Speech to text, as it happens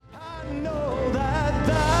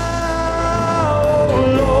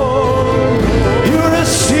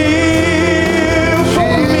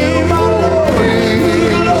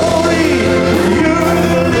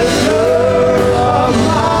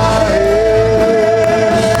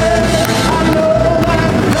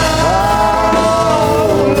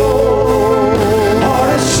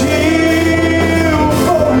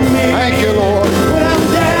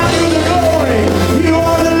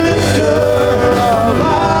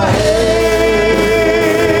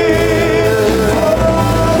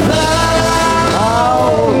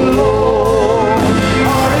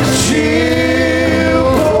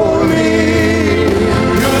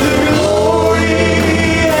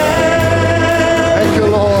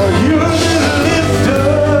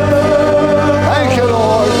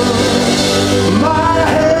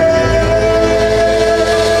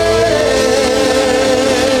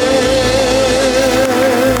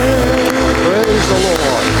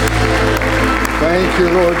Thank you,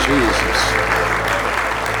 Lord Jesus.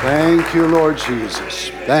 Thank you, Lord Jesus.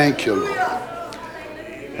 Thank you, Lord.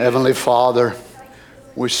 Heavenly Father,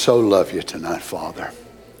 we so love you tonight, Father.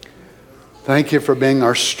 Thank you for being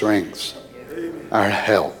our strength, our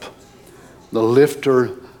help, the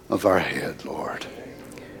lifter of our head, Lord.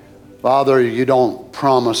 Father, you don't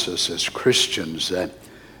promise us as Christians that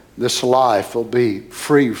this life will be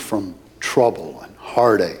free from trouble and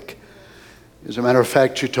heartache. As a matter of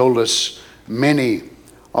fact, you told us many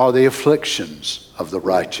are the afflictions of the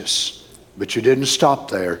righteous. But you didn't stop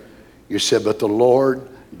there. You said, but the Lord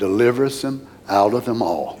delivereth them out of them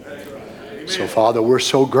all. Amen. So, Father, we're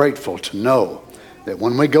so grateful to know that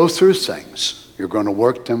when we go through things, you're going to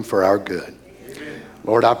work them for our good. Amen.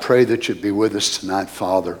 Lord, I pray that you'd be with us tonight,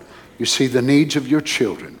 Father. You see the needs of your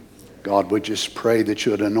children. God, we just pray that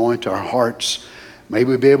you would anoint our hearts. May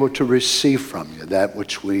we be able to receive from you that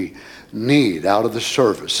which we need out of the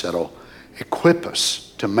service that'll equip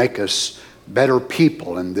us to make us better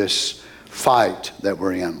people in this fight that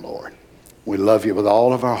we're in, Lord. We love you with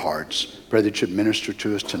all of our hearts. Pray that you'd minister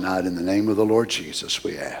to us tonight. In the name of the Lord Jesus,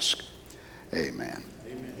 we ask. Amen.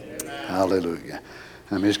 Amen. Hallelujah.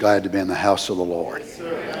 I'm just glad to be in the house of the Lord.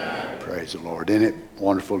 Yes, praise the Lord. Isn't it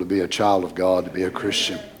wonderful to be a child of God, to be a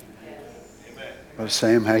Christian? Brother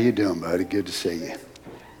Sam, how you doing, buddy? Good to see you.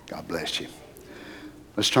 God bless you.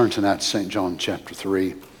 Let's turn tonight to St. John chapter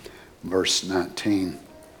 3, verse 19.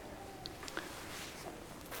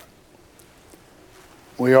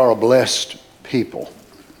 We are a blessed people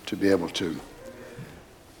to be able to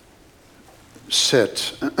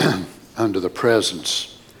sit under the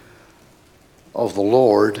presence of the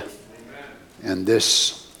Lord and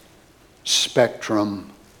this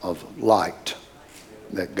spectrum of light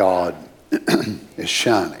that God is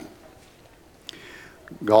shining.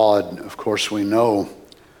 God, of course, we know,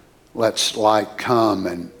 lets light come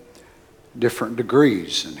in different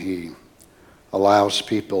degrees, and he allows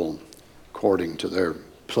people, according to their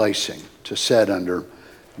placing, to sit under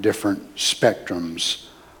different spectrums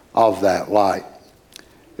of that light.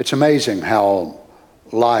 It's amazing how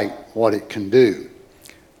light, what it can do.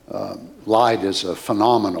 Light is a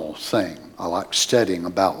phenomenal thing. I like studying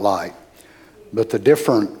about light. But the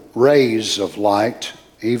different rays of light,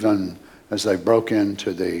 even as they broke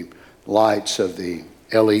into the lights of the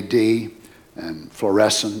LED and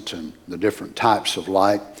fluorescent and the different types of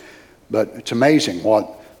light, but it's amazing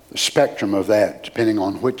what the spectrum of that, depending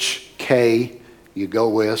on which K you go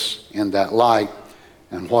with in that light,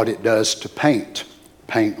 and what it does to paint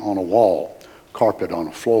on a wall, carpet on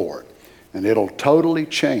a floor. And it'll totally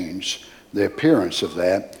change the appearance of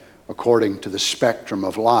that according to the spectrum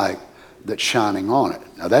of light that's shining on it.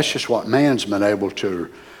 Now that's just what man's been able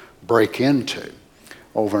to break into.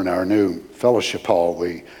 Over in our new fellowship hall,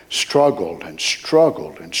 we struggled trying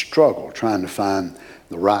to find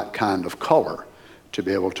the right kind of color to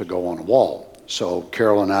be able to go on a wall. So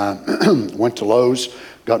Carol and I went to Lowe's,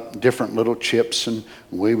 got different little chips, and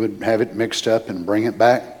we would have it mixed up and bring it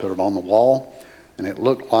back, put it on the wall, and it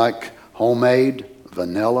looked like homemade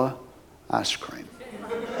vanilla ice cream.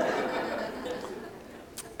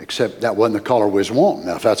 Except that wasn't the color we was wanting.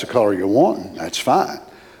 Now, if that's the color you're wanting, that's fine.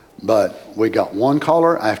 But we got one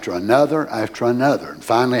color after another, and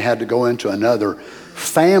finally had to go into another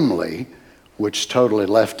family, which totally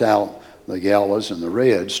left out the yellows and the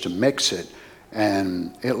reds to mix it.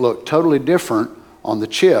 And it looked totally different on the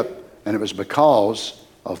chip, and it was because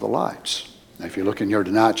of the lights. Now, if you look in here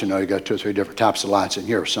tonight, you know you got 2 or 3 different types of lights in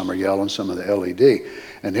here. Some are yellow and some are the LED,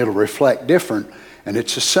 and it'll reflect different. And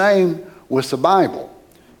it's the same with the Bible.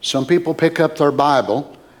 Some people pick up their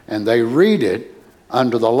Bible and they read it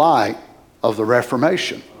under the light of the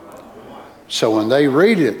Reformation. So when they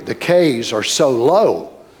read it, the K's are so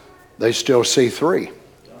low, they still see 3.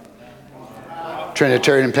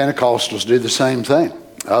 Trinitarian Pentecostals do the same thing.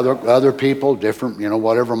 Other people, different,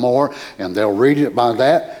 whatever more, and they'll read it by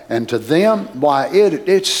that. And to them, why,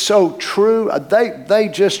 it's so true. They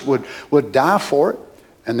just would die for it.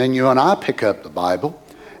 And then you and I pick up the Bible,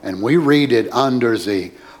 and we read it under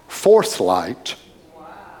the fourth light.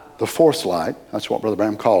 The fourth light, that's what Brother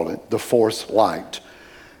Branham called it, the fourth light.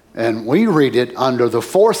 And we read it under the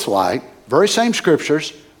fourth light, very same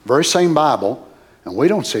scriptures, very same Bible, and we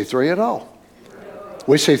don't see 3 at all.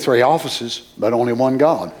 We see 3 offices, but only one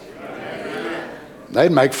God.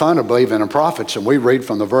 They'd make fun of believing in prophets, and we read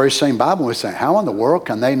from the very same Bible, and we say, how in the world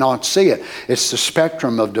can they not see it? It's the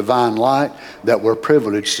spectrum of divine light that we're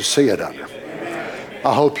privileged to see it under.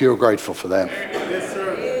 I hope you're grateful for that. Yes, sir.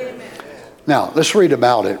 Now, let's read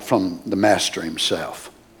about it from the Master himself.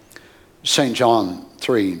 St. John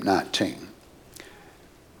 3:19.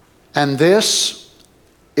 And this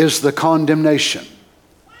is the condemnation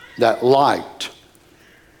that light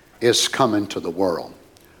is coming to the world.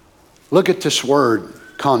 Look at this word,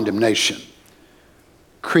 condemnation.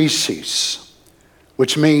 Krisis,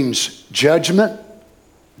 which means judgment,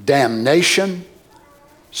 damnation,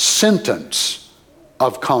 sentence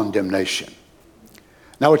of condemnation.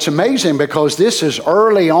 Now it's amazing because this is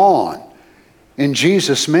early on in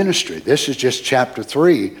Jesus' ministry. This is just chapter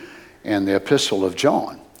 3 in the Epistle of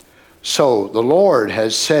John. So the Lord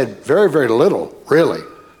has said very, very little, really,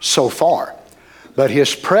 so far. But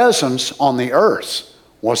his presence on the earth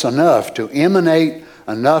was enough to emanate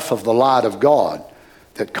enough of the light of God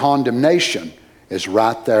that condemnation is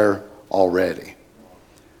right there already.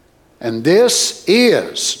 And this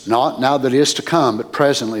is, not now that it is to come, but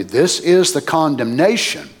presently, this is the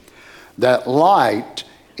condemnation that light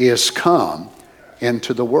is come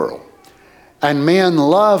into the world. And men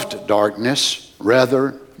loved darkness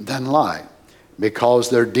rather than light, because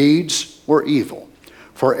their deeds were evil.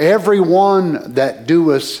 For everyone that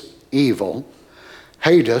doeth evil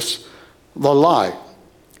hateth the light,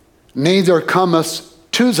 neither cometh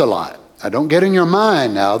to the light. Now don't get in your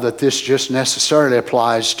mind now that this just necessarily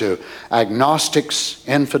applies to agnostics,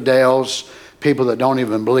 infidels, people that don't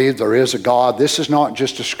even believe there is a God. This is not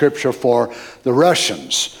just a scripture for the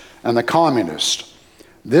Russians and the communists.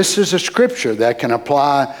 This is a scripture that can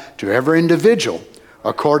apply to every individual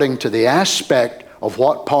according to the aspect of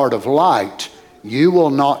what part of light you will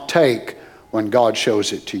not take when God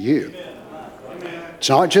shows it to you. It's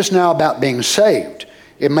not just now about being saved.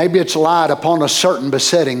 Maybe it's light upon a certain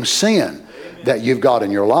besetting sin that you've got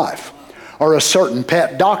in your life, or a certain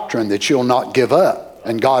pet doctrine that you'll not give up,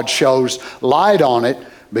 and God shows light on it,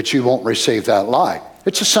 but you won't receive that light.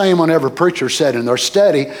 It's the same whenever preachers said in their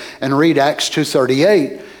study and read Acts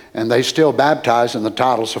 2:38, and they still baptize in the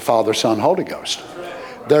titles of Father, Son, Holy Ghost.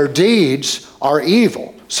 Their deeds are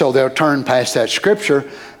evil, so they'll turn past that scripture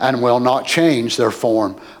and will not change their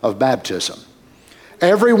form of baptism.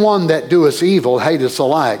 Everyone that doeth evil hateth the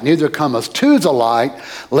light, neither cometh to the light,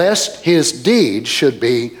 lest his deeds should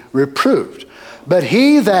be reproved. But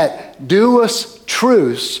he that doeth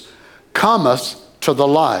truth cometh to the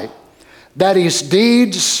light, that his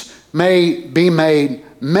deeds may be made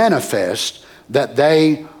manifest, that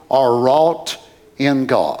they are wrought in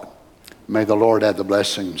God. May the Lord add the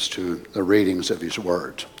blessings to the readings of his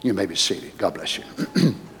words. You may be seated. God bless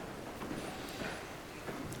you.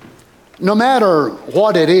 No matter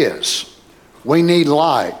what it is, we need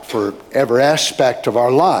light for every aspect of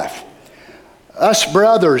our life. Us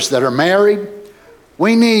brothers that are married,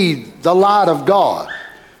 we need the light of God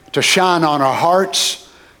to shine on our hearts,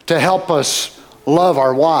 to help us love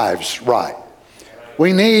our wives right.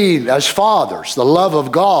 We need, as fathers, the love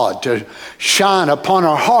of God to shine upon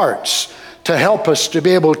our hearts to help us to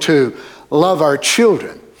be able to love our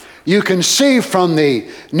children. You can see from the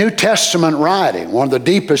New Testament writing, one of the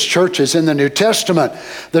deepest churches in the New Testament,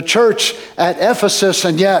 the church at Ephesus,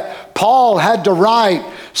 and yet Paul had to write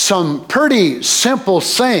some pretty simple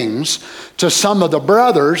things to some of the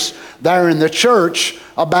brothers there in the church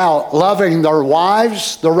about loving their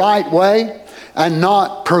wives the right way and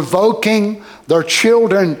not provoking their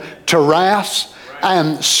children to wrath,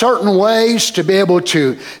 and certain ways to be able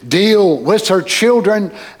to deal with their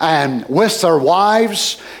children and with their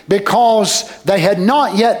wives, because they had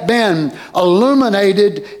not yet been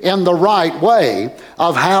illuminated in the right way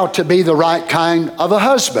of how to be the right kind of a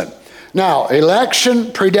husband. Now,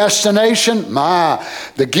 election, predestination,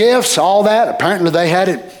 the gifts, all that, apparently they had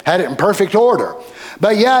it in perfect order.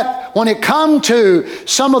 But yet, when it come to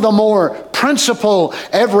some of the more principal,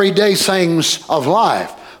 everyday things of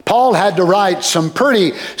life, Paul had to write some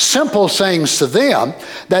pretty simple things to them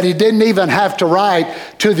that he didn't even have to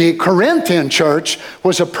write to the Corinthian church,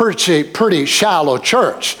 was a pretty shallow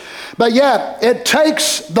church. But yet, it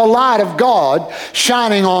takes the light of God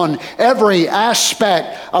shining on every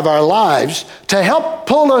aspect of our lives to help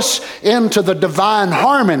pull us into the divine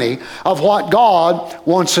harmony of what God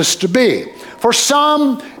wants us to be. For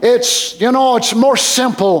some, it's more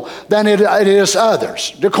simple than it is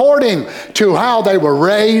others. According to how they were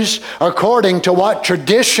raised, according to what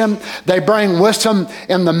tradition they bring with them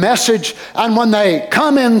in the message. And when they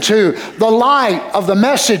come into the light of the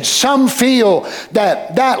message, some feel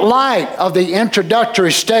that light of the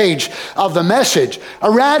introductory stage of the message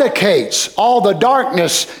eradicates all the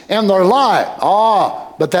darkness in their life.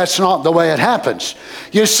 But that's not the way it happens.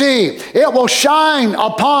 You see, it will shine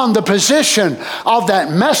upon the position of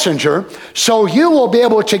that messenger, so you will be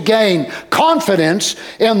able to gain confidence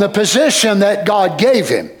in the position that God gave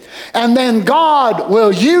him. And then God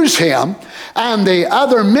will use him and the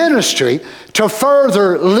other ministry to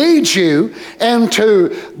further lead you into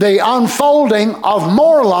the unfolding of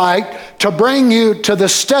more light to bring you to the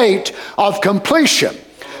state of completion.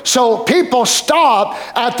 So people stop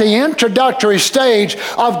at the introductory stage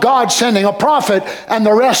of God sending a prophet, and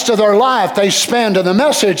the rest of their life they spend in the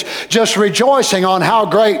message just rejoicing on how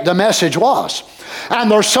great the message was.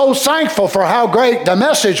 And they're so thankful for how great the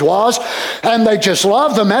message was, and they just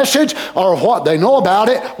love the message or what they know about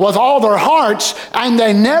it with all their hearts, and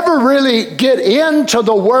they never really get into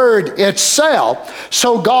the word itself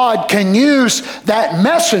so God can use that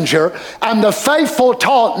messenger and the faithful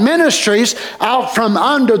taught ministries out from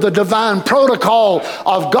under the divine protocol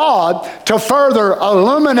of God to further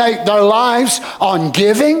illuminate their lives on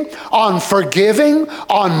giving, on forgiving,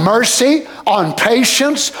 on mercy, on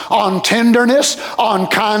patience, on tenderness, on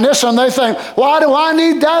kindness. And they think, why do I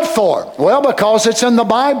need that for? Well, because it's in the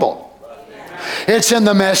Bible. It's in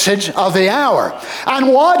the message of the hour.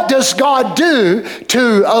 And what does God do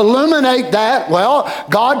to illuminate that? Well,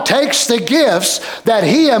 God takes the gifts that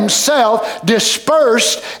he himself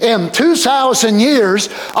dispersed in 2,000 years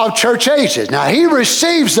of church ages. Now, he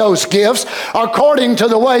receives those gifts according to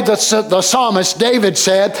the way that the psalmist David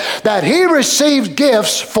said that he received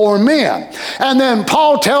gifts for men. And then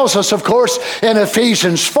Paul tells us, of course, in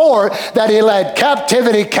Ephesians 4 that he led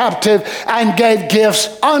captivity captive and gave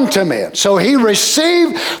gifts unto men. So he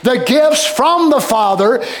received the gifts from the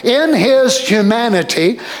Father in his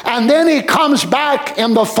humanity, and then he comes back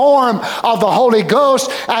in the form of the Holy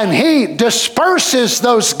Ghost and he disperses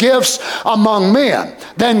those gifts among men.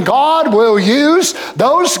 Then God will use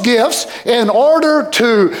those gifts in order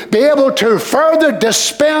to be able to further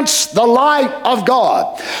dispense the light of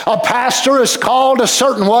God. A pastor is called a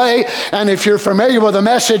certain way, and if you're familiar with the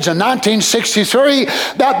message in 1963,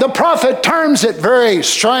 that the prophet terms it very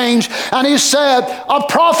strange, and he said a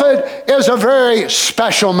prophet is a very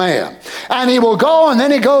special man. And he will go, and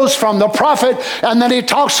then he goes from the prophet, and then he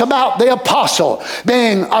talks about the apostle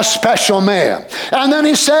being a special man. And then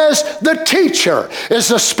he says the teacher is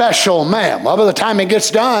a special man. Well, by the time he gets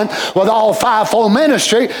done with all fivefold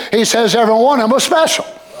ministry, he says every one of them was special.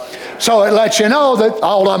 So it lets you know that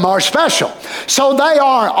all of them are special. So they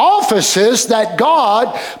are offices that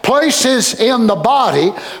God places in the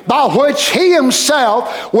body by which he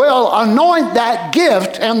himself will anoint that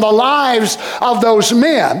gift in the lives of those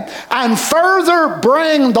men and further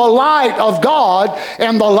bring the light of God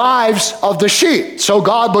in the lives of the sheep. So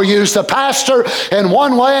God will use the pastor in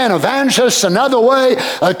one way, an evangelist another way,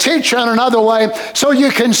 a teacher in another way. So you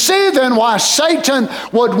can see then why Satan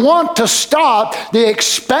would want to stop the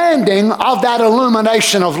expanding of that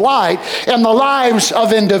illumination of light in the lives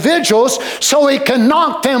of individuals so he can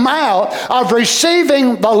knock them out of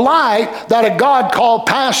receiving the light that a God-called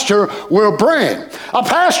pastor will bring. A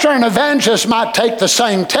pastor and evangelist might take the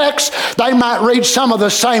same text, they might read some of the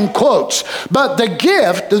same quotes, but the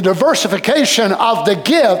gift, the diversification of the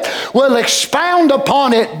gift will expound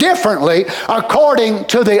upon it differently according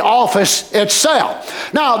to the office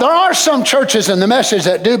itself. Now, there are some churches in the message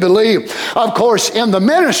that do believe, of course, in the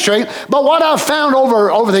ministry. But what I've found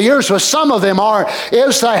over the years with some of them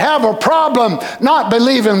is they have a problem not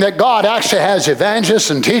believing that God actually has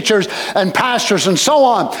evangelists and teachers and pastors and so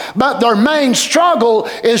on. But their main struggle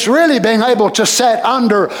is really being able to set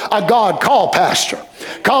under a God-called pastor.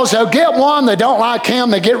 Because they'll get one, they don't like him,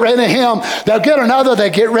 they get rid of him. They'll get another, they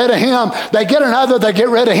get rid of him. They get another, they get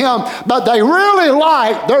rid of him. But they really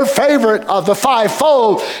like, their favorite of the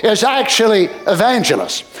fivefold is actually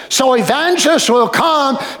evangelists. So evangelists will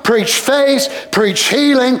come, preach faith, preach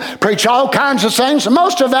healing, preach all kinds of things.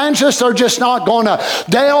 Most evangelists are just not going to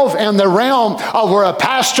delve in the realm of where a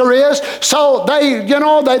pastor is. So they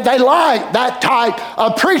like that type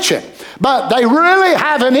of preaching. But they really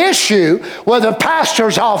have an issue with the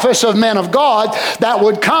pastor's office of men of God that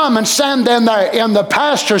would come and stand in the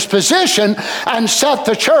pastor's position and set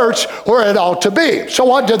the church where it ought to be. So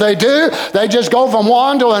what do? They just go from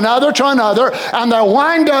one to another, and they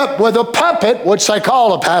wind up with a puppet, which they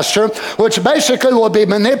call a pastor, which basically will be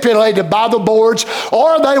manipulated by the boards,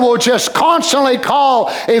 or they will just constantly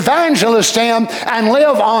call evangelists in and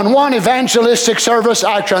live on one evangelistic service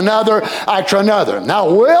after another. Now,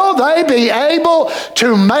 will they be able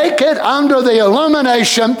to make it under the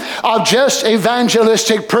illumination of just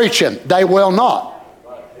evangelistic preaching? They will not.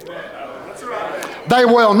 They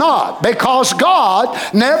will not, because God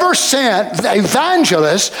never sent the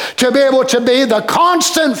evangelists to be able to be the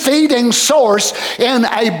constant feeding source in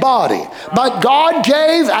a body. But God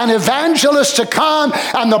gave an evangelist to come,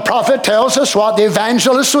 and the prophet tells us what the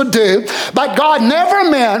evangelist would do. But God never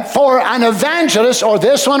meant for an evangelist, or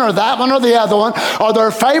this one or that one or the other one, or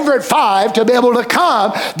their favorite five, to be able to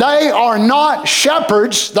come. They are not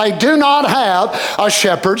shepherds. They do not have a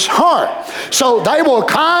shepherd's heart. So they will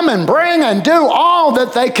come and bring and do all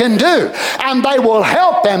that they can do, and they will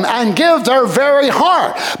help them and give their very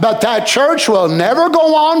heart. But that church will never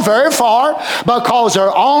go on very far, because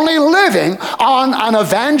they're only living on an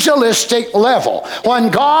evangelistic level. When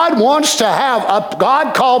God wants to have a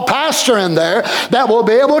God-called pastor in there that will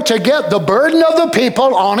be able to get the burden of the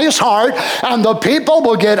people on his heart, and the people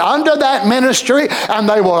will get under that ministry, and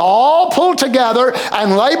they will all pull together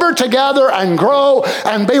and labor together and grow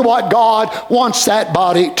and be what God wants that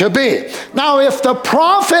body to be. Now, if the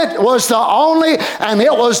prophet was the only, and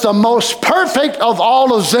it was the most perfect of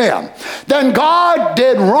all of them, then God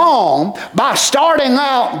did wrong by starting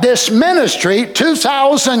out this ministry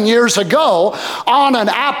 2,000 years ago on an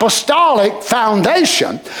apostolic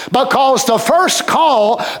foundation, because the first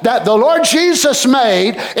call that the Lord Jesus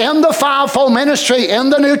made in the fivefold ministry in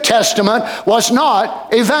the New Testament was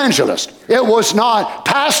not evangelists. It was not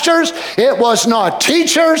pastors. It was not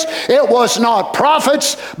teachers. It was not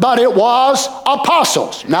prophets, but it was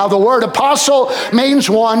apostles. Now, the word apostle means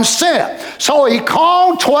one sent. So he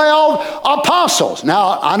called 12 apostles.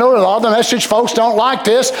 Now, I know a lot of the Message folks don't like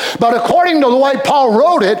this, but according to the way Paul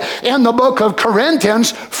wrote it in the book of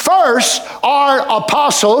Corinthians, first are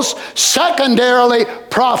apostles, secondarily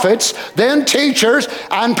prophets, then teachers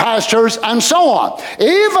and pastors, and so on.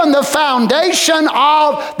 Even the foundation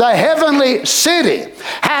of the heavenly city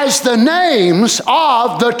has the names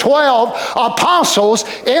of the 12 apostles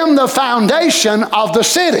in the foundation of the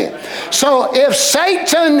city. So if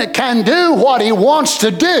Satan can do what he wants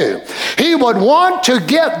to do, he would want to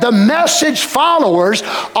get the message followers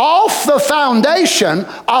off the foundation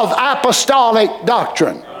of apostolic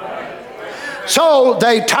doctrine. So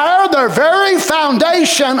they tear their very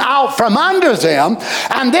foundation out from under them,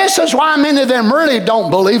 and this is why many of them really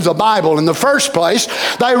don't believe the Bible in the first place.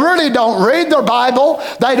 They really don't read their Bible.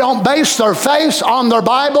 They don't base their faith on their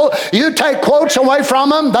Bible. You take quotes away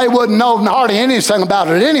from them, they wouldn't know hardly anything about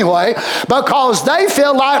it anyway, because they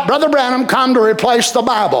feel like Brother Branham come to replace the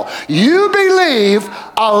Bible. You believe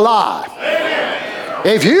a lie. Amen.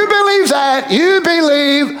 If you believe that, you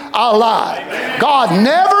believe a lie. God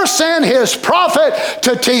never sent his prophet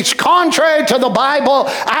to teach contrary to the Bible.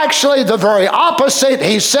 Actually, the very opposite.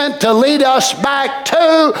 He sent to lead us back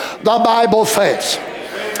to the Bible faith.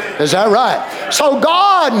 Is that right? So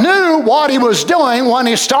God knew what he was doing when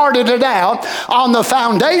he started it out on the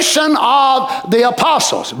foundation of the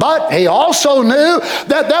apostles. But he also knew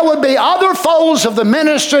that there would be other folds of the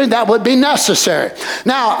ministry that would be necessary.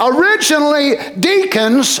 Now, originally,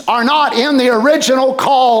 deacons are not in the original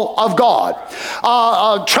call of God.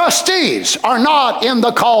 Trustees are not in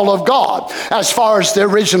the call of God as far as the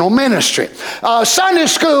original ministry. Sunday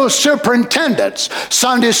school superintendents,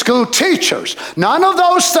 Sunday school teachers, none of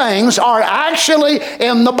those things are actually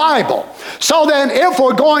in the Bible. So then if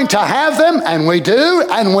we're going to have them, and we do,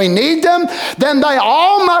 and we need them, then they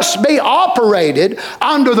all must be operated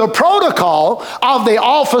under the protocol of the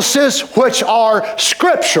offices which are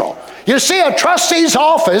scriptural. You see, a trustee's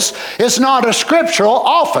office is not a scriptural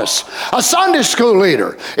office. A Sunday school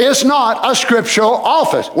leader is not a scriptural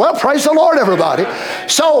office. Well, praise the Lord, everybody.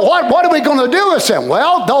 So what are we going to do with them?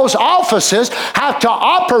 Well, those offices have to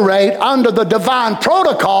operate under the divine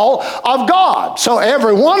protocol of God. So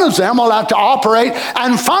every one of them will have to operate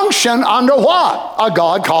and function under what? A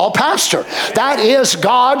God-called pastor. That is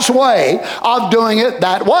God's way of doing it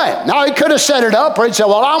that way. Now, he could have set it up where he'd say,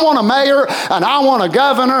 well, I want a mayor, and I want a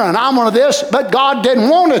governor, and I want this, but God didn't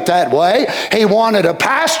want it that way. He wanted a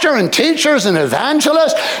pastor and teachers and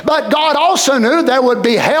evangelists, but God also knew there would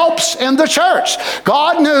be helps in the church.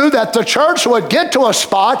 God knew that the church would get to a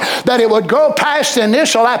spot that it would go past the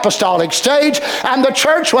initial apostolic stage, and the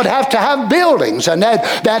church would have to have buildings, and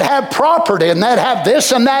that have property, and that have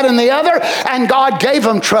this and that and the other, and God gave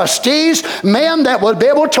them trustees, men that would be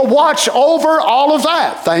able to watch over all of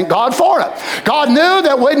that. Thank God for it. God knew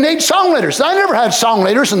that we'd need song leaders. They never had song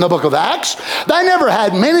leaders in the book book of Acts. They never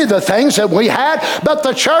had many of the things that we had, but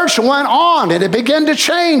the church went on and it began to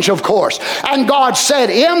change, of course. And God said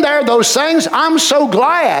in there those things. I'm so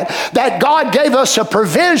glad that God gave us a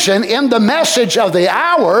provision in the message of the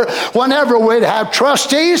hour whenever we'd have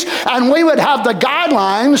trustees, and we would have the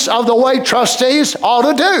guidelines of the way trustees ought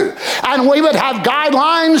to do. And we would have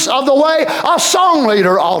guidelines of the way a song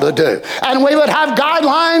leader ought to do. And we would have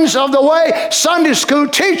guidelines of the way Sunday school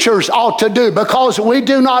teachers ought to do, because we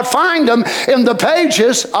do not find them in the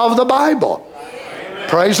pages of the Bible.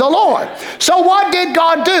 Praise the Lord. So what did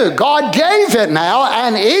God do? God gave it now,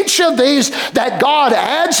 and each of these that God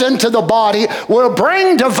adds into the body will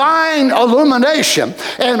bring divine illumination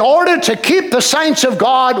in order to keep the saints of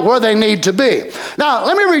God where they need to be. Now,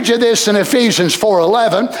 let me read you this in Ephesians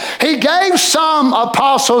 4:11. He gave some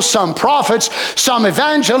apostles, some prophets, some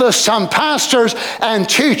evangelists, some pastors, and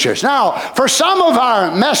teachers. Now, for some of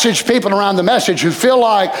our message people around the message who feel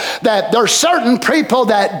like that there's certain people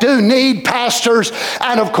that do need pastors,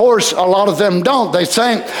 and of course, a lot of them don't, they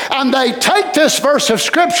think. And they take this verse of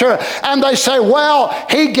Scripture and they say, well,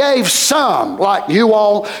 he gave some, like you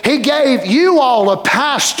all. He gave you all a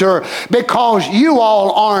pastor because you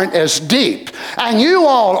all aren't as deep. And you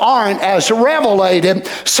all aren't as revelated.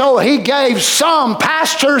 So he gave some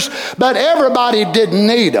pastors, but everybody didn't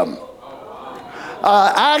need them.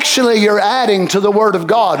 Actually, you're adding to the Word of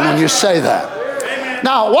God when you say that.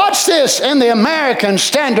 Now, watch this in the American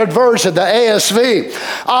Standard Version, the ASV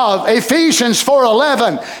of Ephesians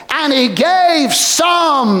 4:11. And he gave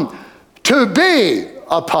some to be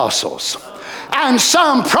apostles, and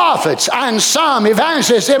some prophets, and some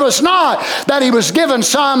evangelists. It was not that he was given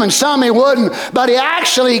some and some he wouldn't, but he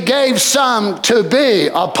actually gave some to be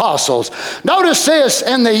apostles. Notice this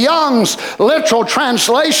in the Young's literal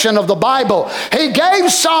translation of the Bible. He gave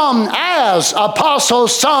some as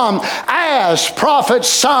apostles, some as prophets,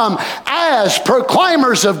 some as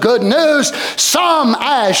proclaimers of good news, some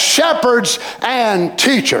as shepherds and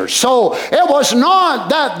teachers. So it was not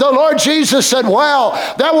that the Lord Jesus said, well,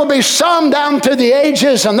 there will be some down to the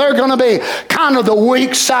ages, and they're going to be kind of the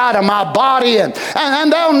weak side of my body,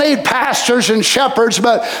 and they'll need pastors and shepherds,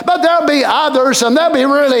 but there'll be others, and they'll be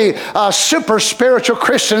really super spiritual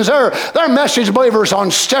Christians. They're message believers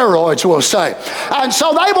on steroids, we'll say. And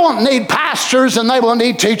so they won't need pastors, and they will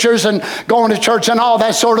need teachers and going to church and all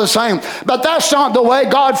that sort of thing. But that's not the way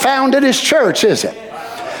God founded his church, is it?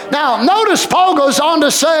 Now, notice Paul goes on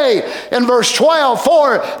to say in verse 12,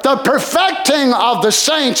 for the perfecting of the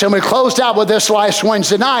saints, and we closed out with this last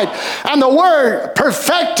Wednesday night, and the word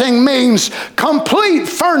perfecting means complete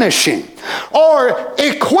furnishing or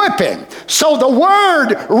equipping. So the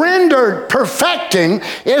word rendered perfecting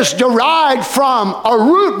is derived from a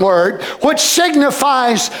root word which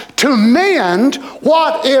signifies to mend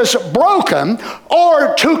what is broken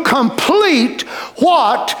or to complete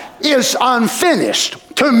what is unfinished.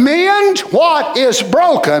 To mend what is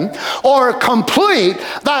broken or complete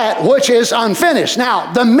that which is unfinished.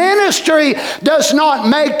 Now, the ministry does not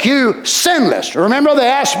make you sinless. Remember, they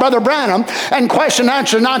asked Brother Branham in question and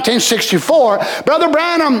answer 1964, Brother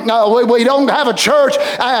Branham, we don't have a church,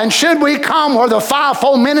 and should we come where the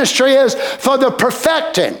fivefold ministry is for the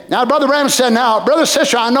perfecting? Now, Brother Branham said, now, brother,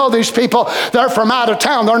 sister, I know these people, they're from out of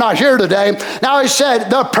town, they're not here today. Now, he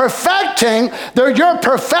said, the perfecting, your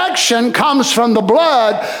perfection comes from the blood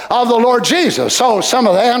of the Lord Jesus. So some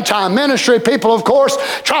of the anti-ministry people, of course,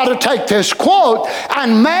 try to take this quote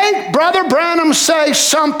and make Brother Branham say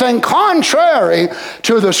something contrary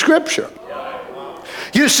to the Scripture.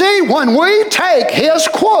 You see, when we take his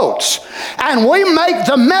quotes and we make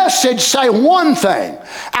the message say one thing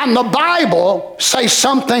and the Bible say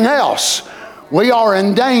something else, we are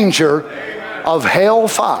in danger of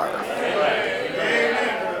hellfire.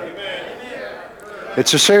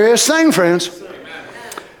 It's a serious thing, friends.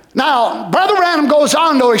 Now, Brother Branham goes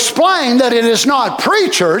on to explain that it is not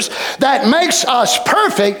preachers that makes us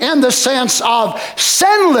perfect in the sense of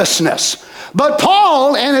sinlessness. But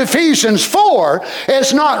Paul in Ephesians 4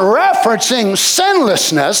 is not referencing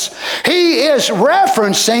sinlessness. He is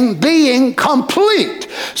referencing being complete.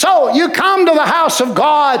 So you come to the house of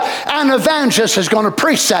God, and an evangelist is going to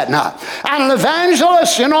preach that night. And an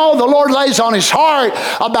evangelist, the Lord lays on his heart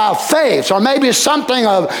about faith, or maybe something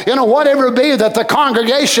of, whatever it be that the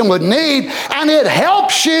congregation would need. And it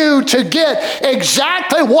helps you to get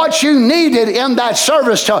exactly what you needed in that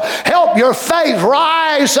service to help your faith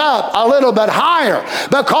rise up a little bit higher,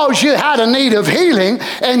 because you had a need of healing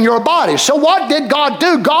in your body. So what did God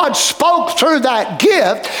do? God spoke through that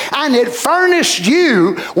gift, and it furnished you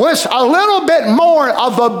you with a little bit more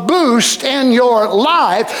of a boost in your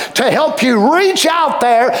life to help you reach out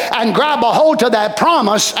there and grab a hold of that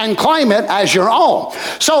promise and claim it as your own.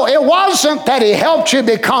 So it wasn't that he helped you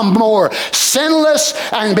become more sinless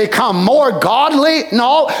and become more godly,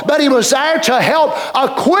 no, but he was there to help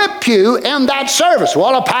equip you in that service.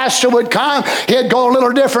 Well, a pastor would come, he'd go a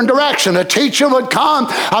little different direction. A teacher would come,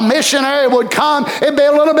 a missionary would come, it'd be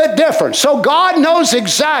a little bit different. So God knows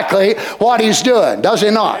exactly what he's doing, does he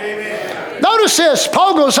not? Amen. Notice this,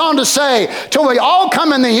 Paul goes on to say, till we all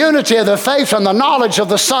come in the unity of the faith and the knowledge of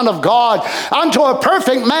the Son of God, unto a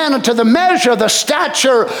perfect man, unto the measure, the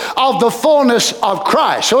stature of the fullness of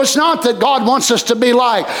Christ. So it's not that God wants us to be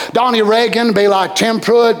like Donnie Reagan, be like Tim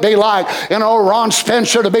Pruitt, be like, Ron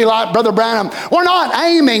Spencer, to be like Brother Branham. We're not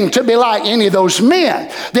aiming to be like any of those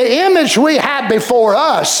men. The image we have before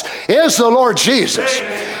us is the Lord Jesus.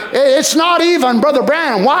 It's not even Brother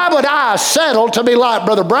Branham. Why would I settle to be like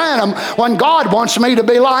Brother Branham when God wants me to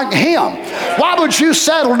be like him? Why would you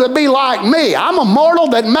settle to be like me? I'm a mortal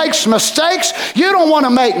that makes mistakes. You don't want to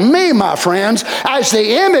make me, my friends, as the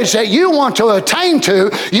image that you want to attain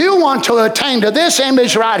to. You want to attain to this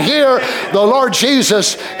image right here, the Lord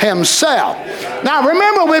Jesus himself. Now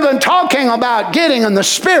remember, we've been talking about getting in the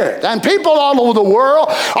Spirit, and people all over the world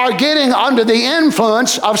are getting under the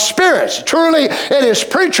influence of spirits. Truly, it is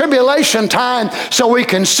pre-tribulation time, so we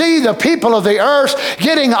can see the people of the earth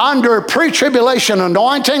getting under pre-tribulation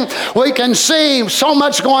anointing. We can see so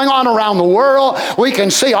much going on around the world. We can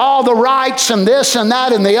see all the rights and this and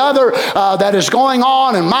that and the other that is going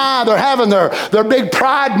on. And they're having their big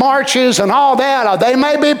pride marches and all that. They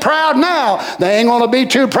may be proud now. They ain't going to be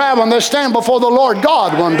too proud when they stand before the Lord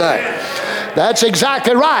God one day. That's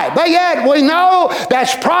exactly right. But yet we know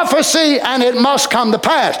that's prophecy and it must come to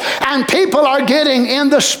pass. And people are getting in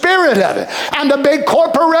the spirit of it. And the big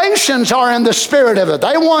corporations are in the spirit of it.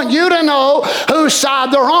 They want you to know whose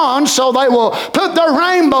side they're on, so they will put their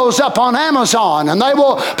rainbows up on Amazon, and they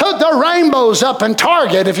will put their rainbows up in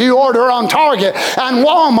Target if you order on Target, and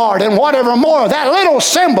Walmart and whatever more. That little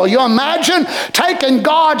symbol, you imagine taking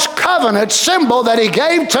God's covenant symbol that he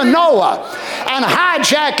gave to Noah and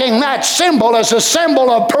hijacking that symbol as a symbol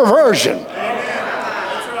of perversion.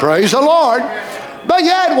 Praise the Lord. But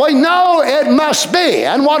yet we know it must be.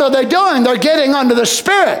 And what are they doing? They're getting under the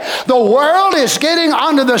Spirit. The world is getting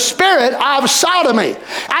under the spirit of sodomy.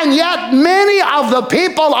 And yet many of the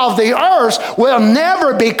people of the earth will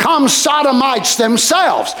never become sodomites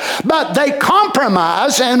themselves. But they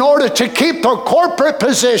compromise in order to keep their corporate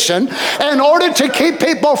position, in order to keep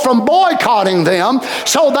people from boycotting them.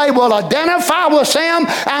 So they will identify with them,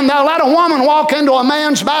 and they'll let a woman walk into a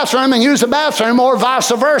man's bathroom and use the bathroom, or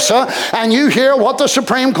vice versa. And you hear what the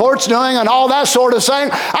Supreme Court's doing and all that sort of thing.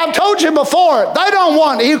 I've told you before, they don't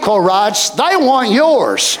want equal rights. They want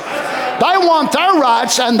yours. They want their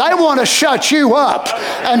rights, and they want to shut you up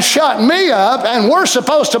and shut me up, and we're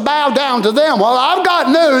supposed to bow down to them. Well, I've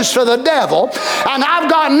got news for the devil, and I've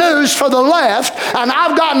got news for the left, and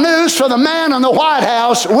I've got news for the man in the White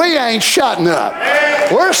House. We ain't shutting up.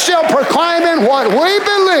 We're still proclaiming what we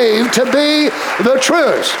believe to be the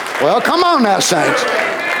truth. Well, come on now, saints.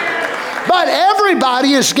 But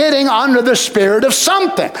everybody is getting under the spirit of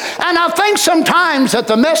something. And I think sometimes that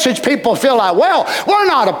the message people feel like, well, we're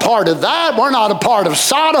not a part of that. We're not a part of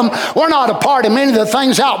Sodom. We're not a part of many of the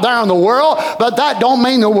things out there in the world. But that don't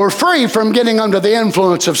mean that we're free from getting under the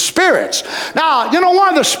influence of spirits. Now, one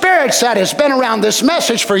of the spirits that has been around this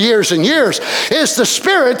message for years and years is the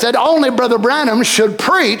spirit that only Brother Branham should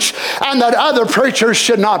preach and that other preachers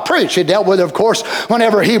should not preach. He dealt with it, of course,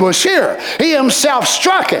 whenever he was here. He himself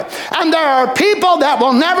struck it. And there are people that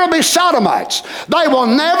will never be sodomites. They will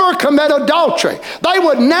never commit adultery. They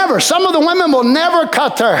would never. Some of the women will never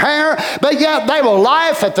cut their hair, but yet they will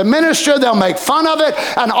laugh at the minister. They'll make fun of it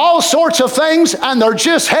and all sorts of things, and they're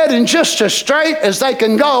just heading just as straight as they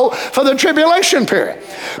can go for the tribulation period.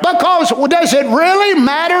 Because does it really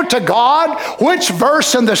matter to God which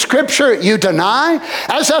verse in the scripture you deny?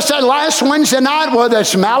 As I said last Wednesday night, whether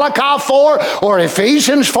it's Malachi 4 or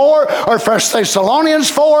Ephesians 4 or 1 Thessalonians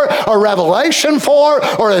 4 or Revelation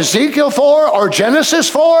 4 or Ezekiel 4 or Genesis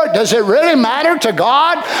 4, does it really matter to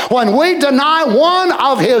God? When we deny one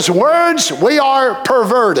of his words, we are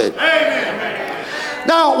perverted. Amen.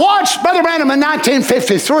 Now, watch Brother Branham in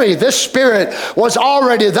 1953. This spirit was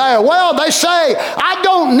already there. Well, they say, I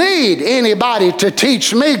don't need anybody to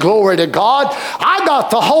teach me, glory to God. I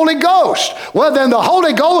got the Holy Ghost. Well, then the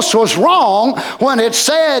Holy Ghost was wrong when it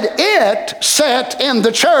said it set in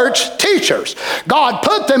the church teachers. God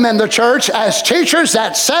put them in the church as teachers.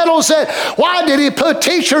 That settles it. Why did he put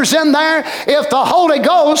teachers in there if the Holy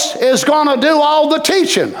Ghost is going to do all the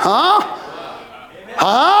teaching? Huh?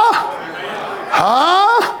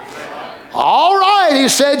 All right, he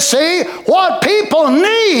said, see, what people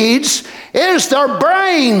needs is their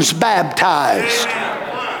brains baptized.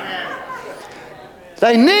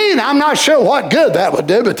 They need, I'm not sure what good that would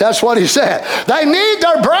do, but that's what he said. They need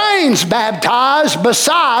their brains baptized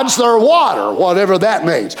besides their water, whatever that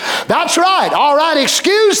means. That's right. All right,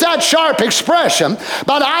 excuse that sharp expression,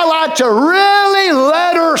 but I like to really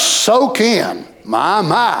let her soak in. My.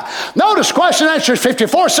 Notice question answer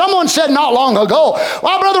 54. Someone said not long ago,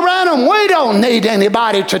 well, Brother Branham, we don't need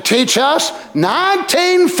anybody to teach us.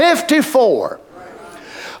 1954.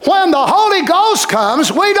 When the Holy Ghost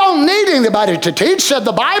comes, we don't need anybody to teach. Said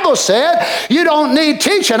the Bible said you don't need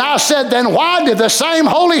teaching. I said, then why did the same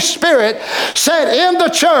Holy Spirit set in the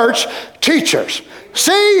church teachers?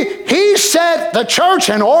 See, he set the church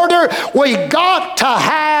in order. We got to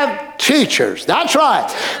have teachers. That's right.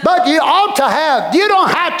 But you ought to have, you don't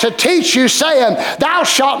have to teach you saying, thou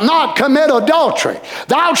shalt not commit adultery.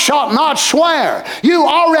 Thou shalt not swear. You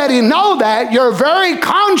already know that. Your very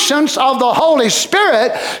conscience of the Holy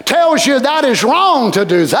Spirit tells you that is wrong to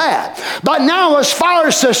do that. But now as far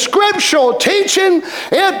as the scriptural teaching,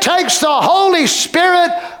 it takes the Holy Spirit,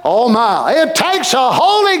 oh my, it takes a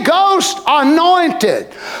Holy Ghost anointed.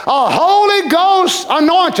 A Holy Ghost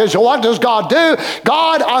anointed. So what does God do?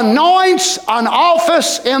 God anoints an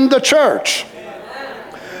office in the church.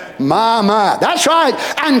 My. That's right.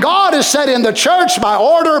 And God has set in the church by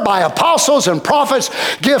order, by apostles and prophets,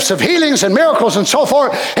 gifts of healings and miracles and so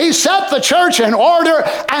forth. He set the church in order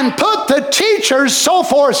and put the teachers, so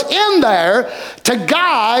forth, in there to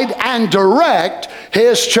guide and direct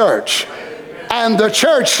his church. And the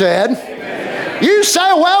church said, you say,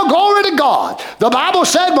 well, glory to God. The Bible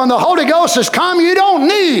said when the Holy Ghost has come, you don't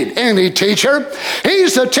need any teacher.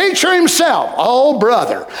 He's the teacher himself. Oh,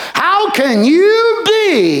 brother, how can you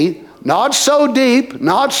be not so deep,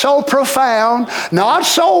 not so profound, not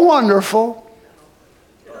so wonderful?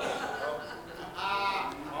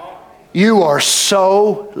 You are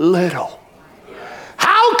so little.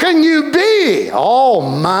 How can you be, oh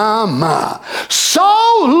my,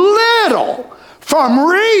 so little from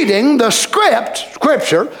reading the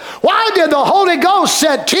scripture? Why did the Holy Ghost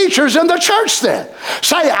set teachers in the church then?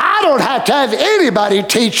 Say, I don't have to have anybody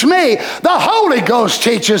teach me. The Holy Ghost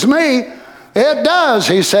teaches me. It does,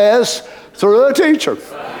 he says, through a teacher.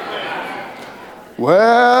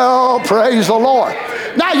 Well, praise the Lord.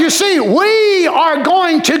 Now, you see, we are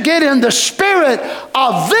going to get in the spirit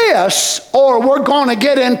of this, or we're going to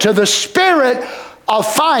get into the spirit of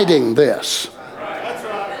fighting this.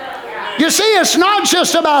 You see, it's not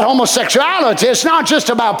just about homosexuality. It's not just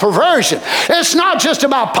about perversion. It's not just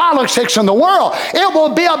about politics in the world. It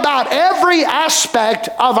will be about every aspect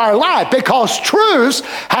of our life, because truth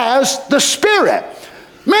has the Spirit.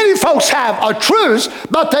 Many folks have a truth,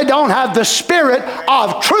 but they don't have the spirit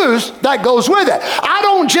of truth that goes with it. I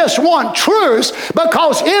don't just want truth,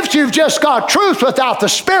 because if you've just got truth without the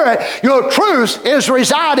Spirit, your truth is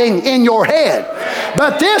residing in your head.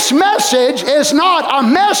 But this message is not a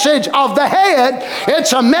message of the head,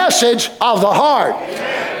 it's a message of the heart.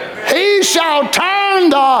 He shall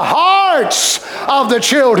turn the hearts of the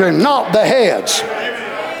children, not the heads.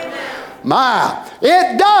 My.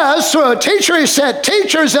 It does through a teacher. He set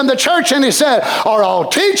teachers in the church, and he said, are all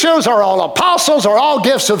teachers, are all apostles, are all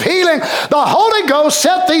gifts of healing? The Holy Ghost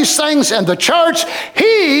set these things in the church.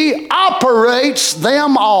 He operates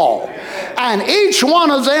them all. And each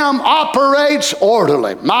one of them operates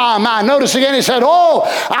orderly. My. Notice again, he said, oh,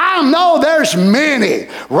 I know there's many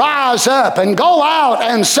rise up and go out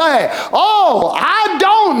and say, oh, I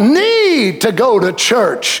don't need to go to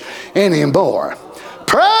church anymore.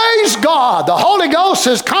 Praise God. The Holy Ghost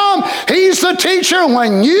has come. He's the teacher.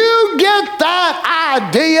 When you get that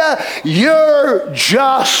idea, you're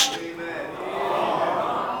just.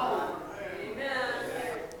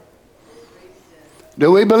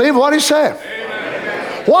 Do we believe what he said?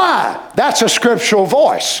 Why? That's a scriptural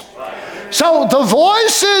voice. So the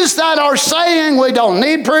voices that are saying we don't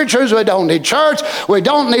need preachers, we don't need church, we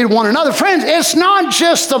don't need one another. Friends, it's not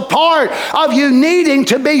just the part of you needing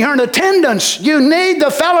to be here in attendance. You need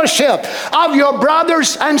the fellowship of your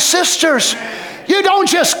brothers and sisters. You don't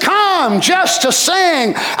just come just to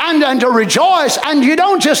sing and to rejoice, and you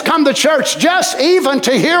don't just come to church just even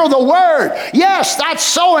to hear the word. Yes, that's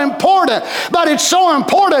so important, but it's so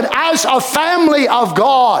important as a family of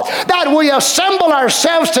God that we assemble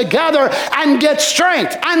ourselves together and get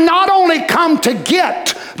strength, and not only come to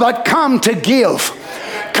get, but come to give.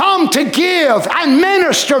 Come to give and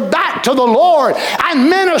minister back to the Lord and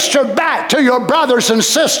minister back to your brothers and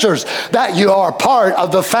sisters that you are part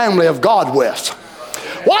of the family of God with.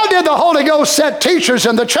 Why did the Holy Ghost set teachers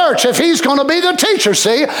in the church if He's going to be the teacher?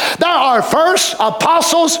 See, there are first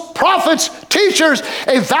apostles, prophets, teachers,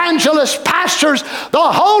 evangelists, pastors.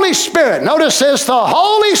 The Holy Spirit, notice this, the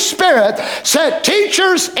Holy Spirit set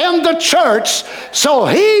teachers in the church so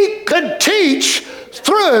He could teach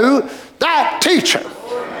through that teacher.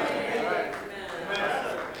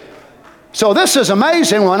 So this is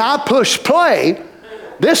amazing. When I push play,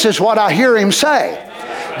 this is what I hear Him say.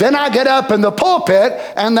 Then I get up in the pulpit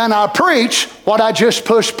and then I preach what I just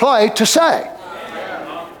pushed play to say.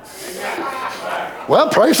 Well,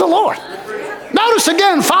 praise the Lord. Notice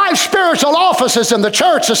again, 5 spiritual offices in the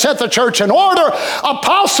church to set the church in order.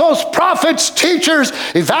 Apostles, prophets, teachers,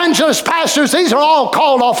 evangelists, pastors. These are all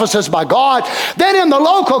called offices by God. Then in the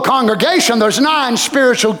local congregation, there's 9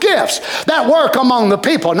 spiritual gifts that work among the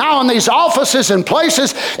people. Now in these offices and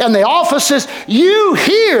places, in the offices, you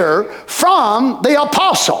hear from the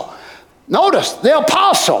apostle. Notice, the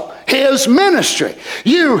apostle, his ministry.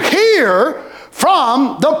 You hear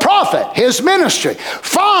from the prophet, his ministry,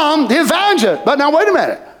 from the evangelist. But now wait a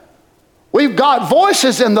minute. We've got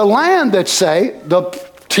voices in the land that say the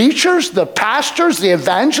teachers, the pastors, the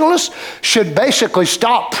evangelists should basically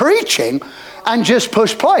stop preaching and just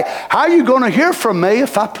push play. How are you going to hear from me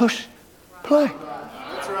if I push play?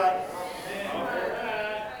 That's right.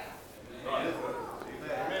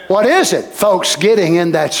 What is it, folks, getting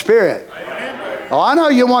in that spirit? Oh, I know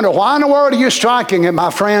you wonder, why in the world are you striking it,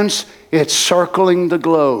 my friends? It's circling the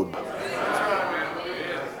globe.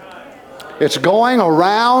 It's going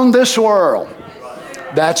around this world,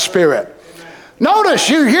 that spirit. Notice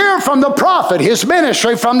you hear from the prophet, his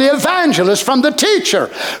ministry, from the evangelist, from the teacher,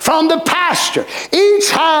 from the pastor.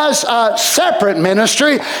 Each has a separate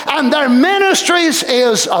ministry, and their ministries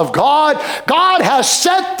is of God. God has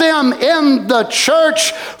set them in the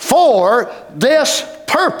church for this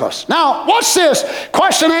purpose. Now, what's this?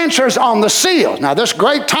 Question answers on the seals. Now, this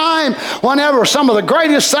great time whenever some of the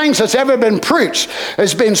greatest things that's ever been preached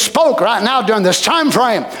is being spoke right now during this time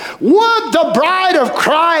frame. Would the bride of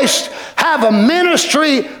Christ have a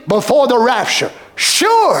ministry before the rapture?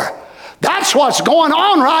 Sure. That's what's going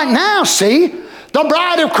on right now, see? The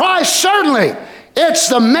bride of Christ, certainly. It's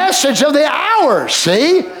the message of the hour,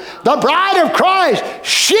 see? The bride of Christ,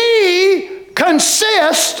 she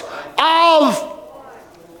consists of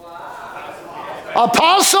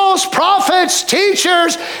apostles, prophets,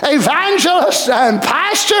 teachers, evangelists, and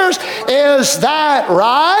pastors. Is that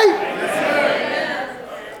right?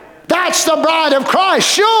 That's the bride of Christ.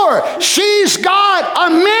 Sure, she's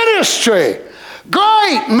got a ministry.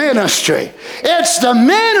 Great ministry. It's the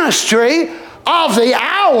ministry of the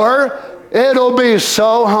hour. It'll be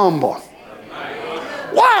so humble.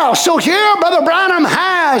 Wow, so here Brother Branham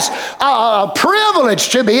has a privilege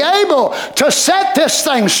to be able to set this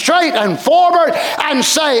thing straight and forward and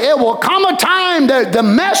say it will come a time that the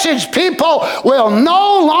message people will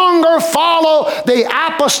no longer follow the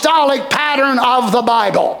apostolic pattern of the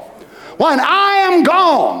Bible. When I am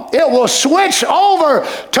gone, it will switch over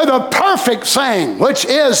to the perfect thing, which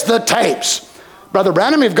is the tapes. Brother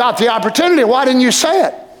Branham, you've got the opportunity. Why didn't you say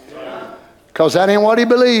it? Because that ain't what he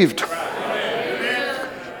believed.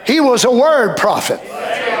 He was a word prophet.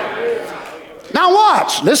 Now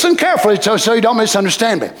watch, listen carefully so you don't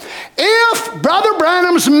misunderstand me. If Brother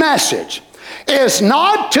Branham's message is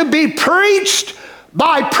not to be preached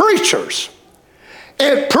by preachers,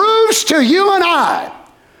 it proves to you and I,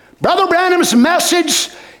 Brother Branham's message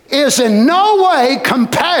is in no way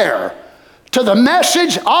compared to the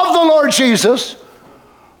message of the Lord Jesus,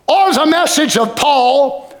 or the message of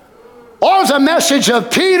Paul, or the message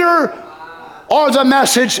of Peter, or the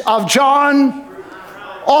message of John,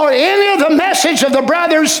 or any of the message of the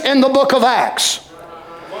brothers in the book of Acts.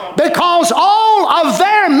 Because all of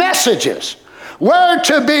their messages were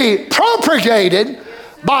to be propagated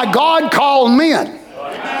by God-called men.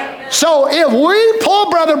 So if we pull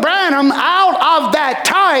Brother Branham out of that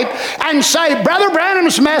type and say Brother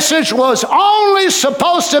Branham's message was only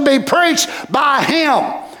supposed to be preached by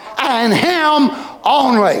him and him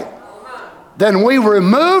only, then we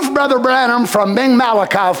remove Brother Branham from being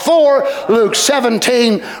Malachi 4, Luke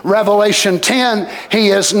 17, Revelation 10. He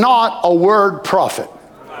is not a word prophet.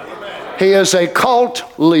 He is a cult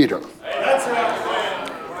leader. That's right.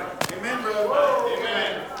 Amen, brother.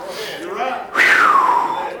 Amen. You're right.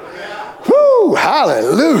 Woo,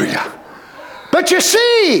 hallelujah. But you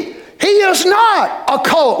see, he is not a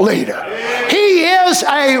cult leader. He is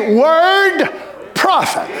a word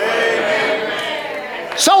prophet.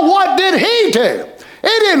 So what did he do?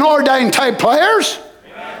 He didn't ordain tape players.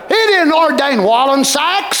 He didn't ordain Wallen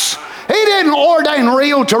sacks. He didn't ordain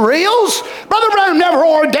reel-to-reels. Brother Branham never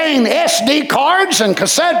ordained SD cards and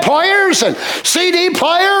cassette players and CD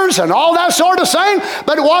players and all that sort of thing.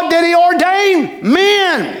 But what did he ordain?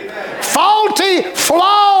 Men. Faulty,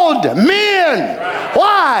 flawed men.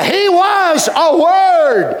 Why? He was a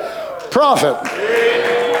word prophet.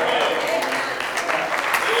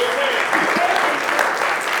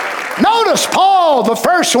 Notice Paul, the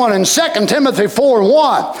first one in 2 Timothy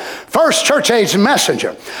 4:1, first church age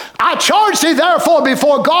messenger. I charge thee therefore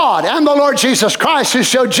before God and the Lord Jesus Christ, who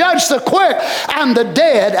shall judge the quick and the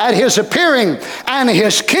dead at his appearing and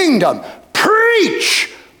his kingdom. Preach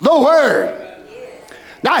the word.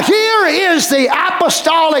 Now here is the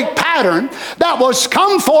apostolic pattern that was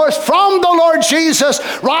come forth from the Lord Jesus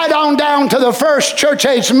right on down to the first church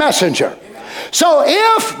age messenger. So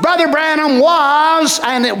if Brother Branham was,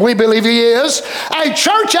 and we believe he is, a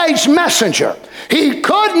church age messenger, he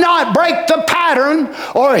could not break the pattern,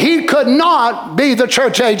 or he could not be the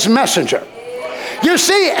church age messenger. You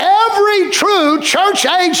see, every true church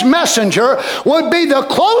age messenger would be the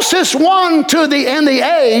closest one to in the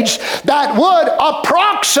age that would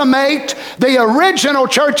approximate the original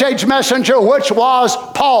church age messenger, which was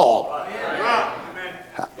Paul.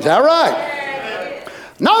 Is that right?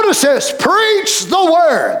 Notice this, preach the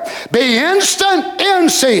word. Be instant in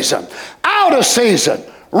season, out of season,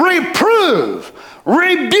 reprove,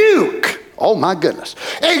 rebuke. Oh my goodness.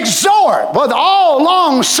 Exhort with all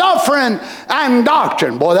long suffering and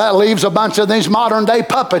doctrine. Boy, that leaves a bunch of these modern day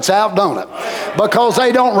puppets out, don't it? Because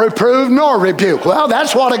they don't reprove nor rebuke. Well,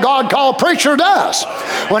 that's what a God-called preacher does.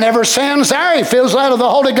 Whenever sin's there, he fills out of the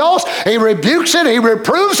Holy Ghost. He rebukes it. He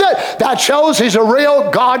reproves it. That shows he's a real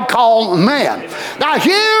God-called man. Now,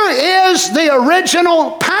 here is the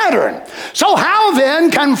original pattern. So how then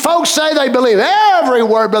can folks say they believe every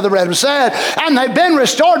word Brother Branham said, and they've been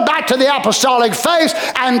restored back to the apostolic faith,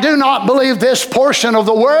 and do not believe this portion of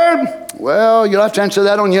the word? Well, you'll have to answer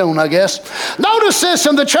that on your own, I guess. Notice this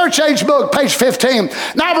in the Church Age book, page 15.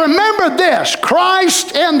 Now remember this,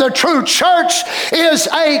 Christ in the true church is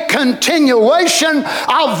a continuation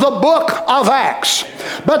of the book of Acts.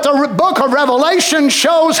 But the book of Revelation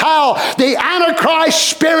shows how the Antichrist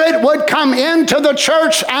spirit would come into the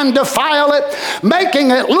church and defile it,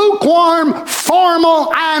 making it lukewarm,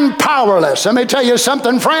 formal, and powerless. Let me tell you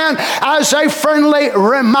something, friend, as a friendly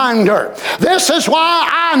reminder. This is why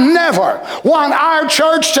I never want our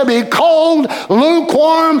church to be cold,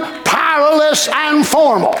 lukewarm, powerless, and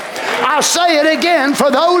formal. I'll say it again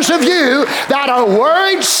for those of you that are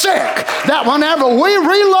worried sick that whenever we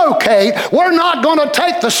relocate, we're not going to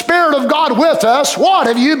take the Spirit of God with us. What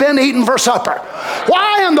have you been eating for supper?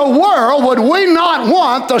 Why in the world would we not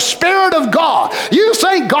want the Spirit of God? You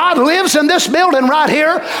think God lives in this building right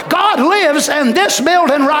here? God lives in this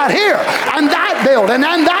building right here, and that building,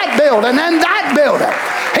 and that building, and that building.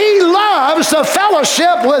 He loves the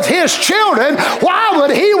fellowship with his children. Why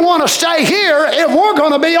would he want to stay here if we're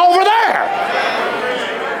going to be over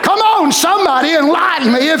there? Come on, somebody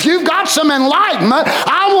enlighten me. If you've got some enlightenment,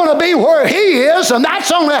 I want to be where he is, and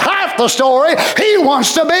that's only half the story. He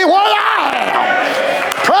wants to be where I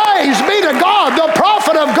am. Praise be to God. The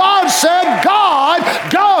prophet of God said God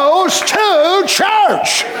goes to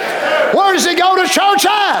church. Where does he go to church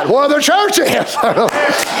at? Where the church is.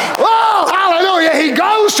 Oh, hallelujah. He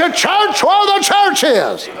goes to church where the church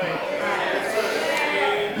is.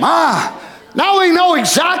 My. Now we know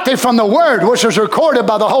exactly from the Word, which was recorded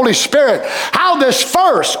by the Holy Spirit, how this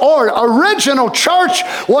first or original church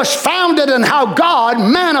was founded and how God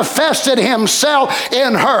manifested himself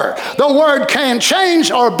in her. The Word can't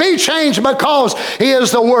change or be changed because he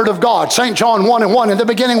is the Word of God. St. John 1:1, in the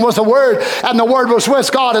beginning was the Word, and the Word was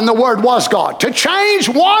with God, and the Word was God. To change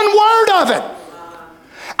one word of it,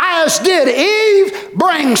 as did Eve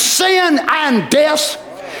bring sin and death,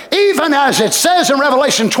 even as it says in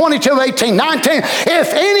Revelation 22:18-19,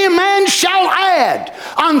 if any man shall add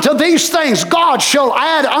unto these things, God shall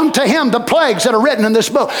add unto him the plagues that are written in this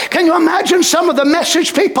book. Can you imagine some of the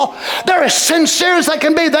message people? They're as sincere as they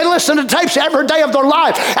can be. They listen to tapes every day of their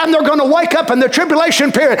life, and they're going to wake up in the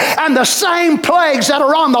tribulation period, and the same plagues that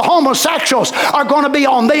are on the homosexuals are going to be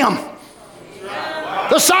on them.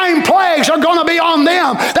 The same plagues are going to be on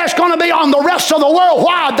them that's going to be on the rest of the world.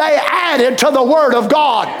 Why? They added to the Word of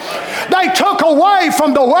God. They took away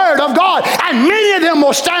from the Word of God, and many of them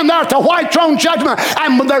will stand there at the white throne judgment,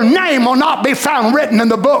 and their name will not be found written in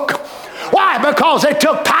the book. Why? Because they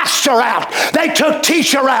took pastor out. They took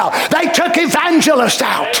teacher out. They took evangelist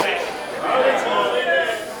out.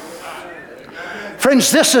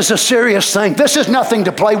 Friends, this is a serious thing. This is nothing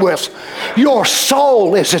to play with. Your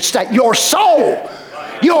soul is at stake. Your soul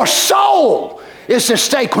is at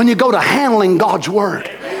stake when you go to handling God's Word.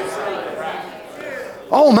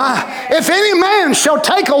 Oh my. If any man shall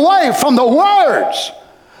take away from the words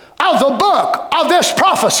of the book of this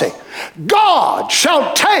prophecy, God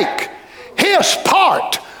shall take his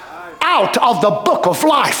part out of the book of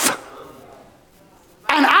life,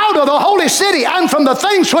 and out of the holy city, and from the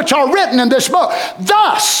things which are written in this book.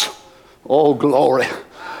 Thus, oh glory,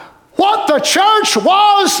 what the church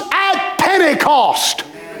was at Pentecost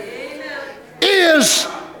is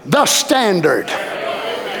the standard.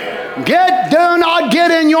 Do not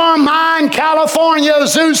get in your mind California,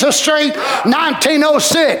 Azusa Street,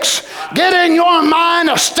 1906. Get in your mind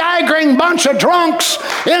a staggering bunch of drunks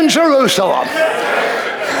in Jerusalem.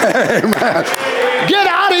 Amen. Get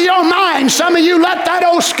out of your mind. Some of you let that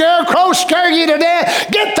old scarecrow scare you to death.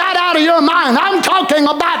 Get that out of your mind. I'm talking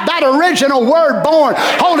about that original Word-born,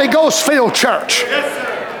 Holy Ghost-filled church.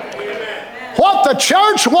 What the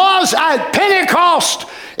church was at Pentecost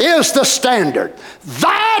is the standard.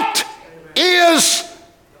 That is,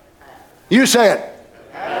 you say it.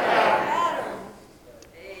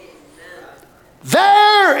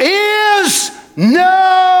 There is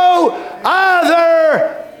no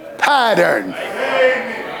other pattern.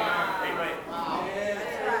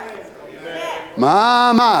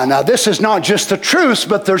 My. Now this is not just the truth,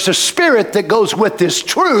 but there's a spirit that goes with this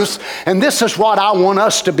truth, and this is what I want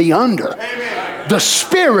us to be under. The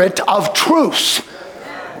spirit of truth.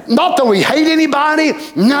 Not that we hate anybody.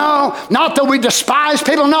 No. Not that we despise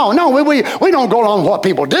people. No, we don't go along with what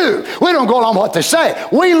people do. We don't go along with what they say.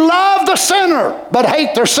 We love the sinner, but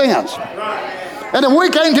hate their sins. And if we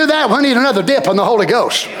can't do that, we need another dip in the Holy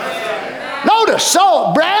Ghost. Notice,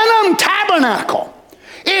 so Branham Tabernacle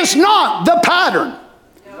is not the pattern.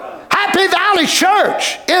 Happy Valley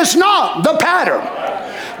Church is not the pattern.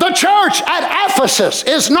 The church at Ephesus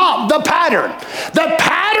is not the pattern. The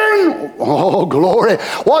pattern, oh glory,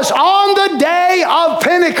 was on the day of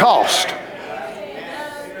Pentecost.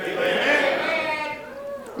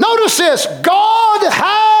 Notice this, God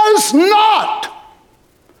has not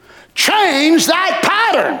changed that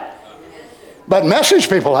pattern, but message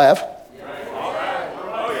people have.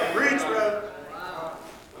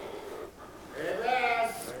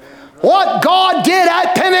 What God did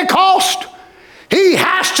at Pentecost, He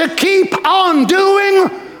has to keep on doing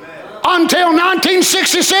until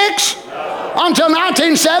 1966, until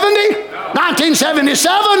 1970,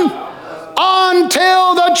 1977,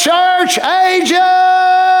 until the church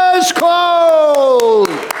ages close.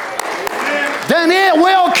 Then it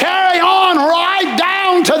will carry on right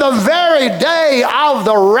down to the very day of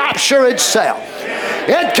the rapture itself.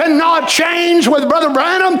 It cannot change with Brother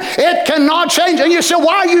Branham. It cannot change. And you say,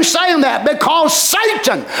 why are you saying that? Because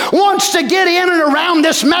Satan wants to get in and around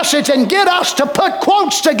this message and get us to put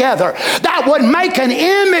quotes together that would make an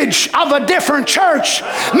image of a different church,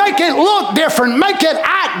 make it look different, make it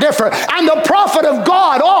act different. And the prophet of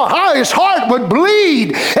God, oh, how his heart would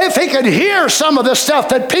bleed if he could hear some of the stuff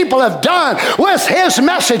that people have done with his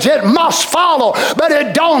message. It must follow, but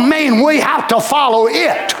it don't mean we have to follow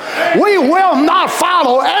it. We will not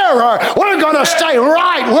follow error. We're going to stay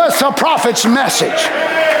right with the prophet's message.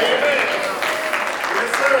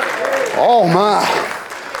 Oh my.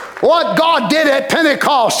 What God did at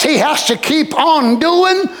Pentecost, He has to keep on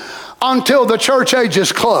doing until the church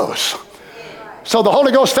ages close. So the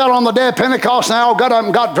Holy Ghost fell on the day of Pentecost, and they all got up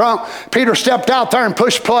and got drunk. Peter stepped out there and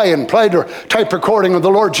pushed play and played a tape recording of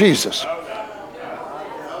the Lord Jesus.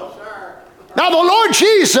 Now the Lord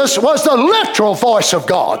Jesus was the literal voice of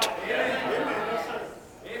God.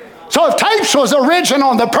 So if tapes was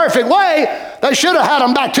original in the perfect way, they should have had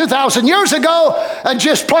them back 2,000 years ago and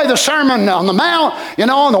just play the Sermon on the Mount, and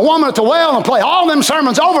the woman at the well, and play all them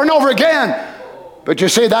sermons over and over again. But you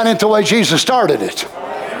see, that ain't the way Jesus started it.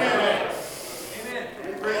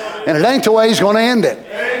 And it ain't the way He's going to end it.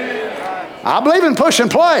 I believe in push and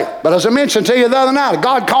play, but as I mentioned to you the other night,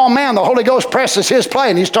 God called man, the Holy Ghost presses His play,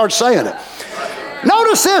 and He starts saying it.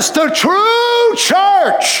 Notice this, the true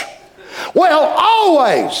church will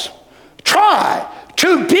always try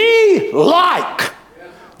to be like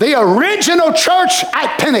the original church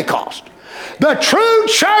at Pentecost. The true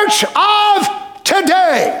church of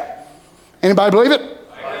today. Anybody believe it?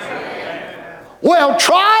 will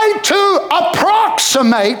try to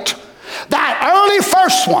approximate that early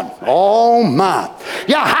first one. Oh my.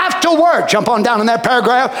 You have to work, jump on down in that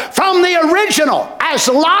paragraph, from the original, as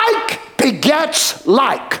like begets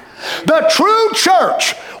like. The true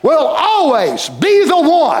church will always be the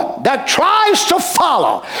one that tries to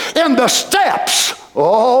follow in the steps,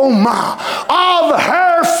 oh my, of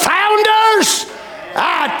her founders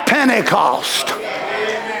at Pentecost.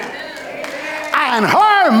 And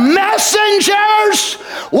her messengers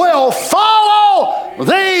will follow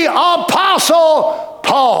the Apostle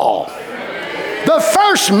Paul. The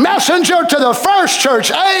first messenger to the first church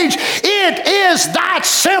age. It is that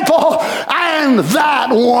simple and that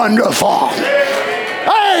wonderful.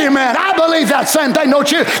 Amen. I believe that same thing,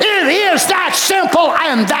 don't you? It is that simple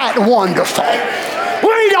and that wonderful.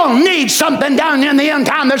 We don't need something down in the end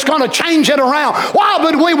time that's going to change it around. Why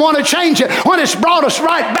would we want to change it when it's brought us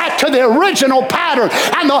right back to the original pattern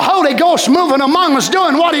and the Holy Ghost moving among us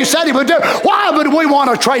doing what He said He would do? Why would we want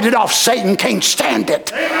to trade it off? Satan can't stand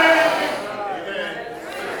it.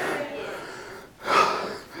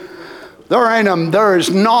 There is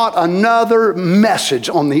not another message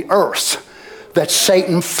on the earth that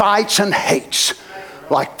Satan fights and hates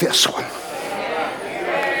like this one.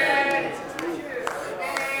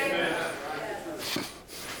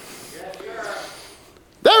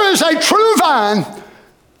 There is a true vine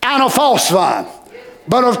and a false vine.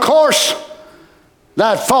 But of course,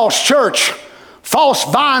 that false church, false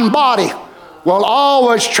vine body will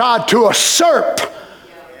always try to usurp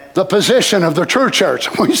the position of the true church.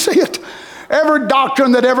 We see it. Every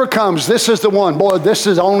doctrine that ever comes, this is the one. Boy, this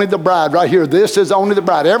is only the bride right here. This is only the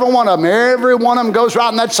bride. Every one of them goes right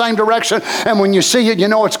in that same direction. And when you see it, you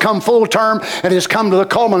know it's come full term. It has come to the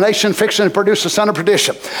culmination, fixing to produce the son of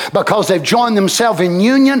perdition. Because they've joined themselves in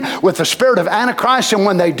union with the spirit of Antichrist. And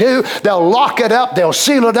when they do, they'll lock it up. They'll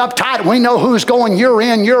seal it up tight. We know who's going. You're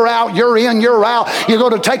in, you're out, you're in, you're out. You go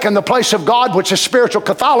to taking the place of God, which is spiritual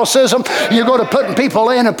Catholicism. You go to putting people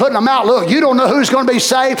in and putting them out. Look, you don't know who's going to be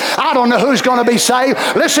saved. I don't know who's going to be saved.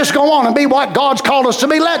 Let's just go on and be what God's called us to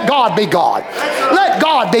be. Let God be God. Let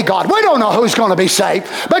God be God. We don't know who's going to be saved.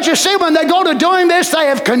 But you see, when they go to doing this, they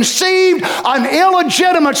have conceived an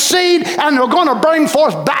illegitimate seed, and they're going to bring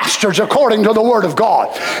forth bastards according to the Word of God.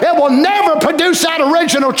 It will never produce that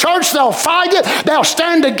original church. They'll fight it. They'll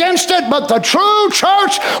stand against it. But the true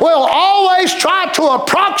church will always try to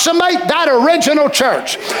approximate that original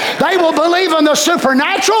church. They will believe in the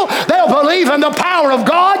supernatural. They'll believe in the power of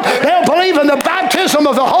God. They'll believe in the baptism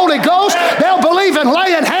of the Holy Ghost. They'll believe in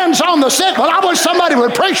laying hands on the sick. Well, I wish somebody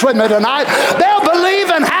would preach with me tonight. They'll believe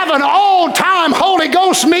in having old-time Holy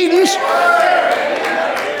Ghost meetings.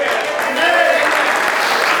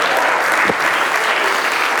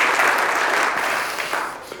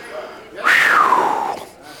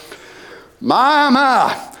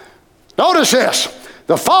 My. Notice this.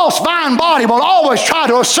 The false vine body will always try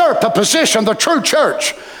to usurp the position of the true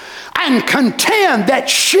church and contend that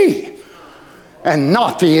she and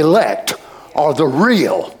not the elect are the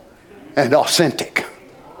real and authentic.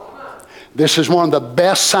 This is one of the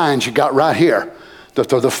best signs you got right here that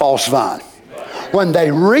they're the false vine. When they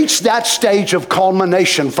reach that stage of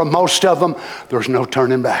culmination, for most of them, there's no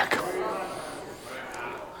turning back.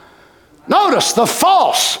 Notice the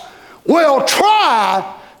false will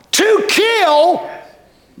try to kill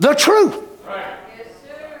the true.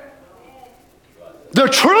 The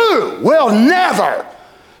true will never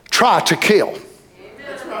try to kill.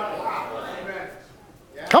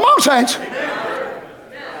 Come on, saints.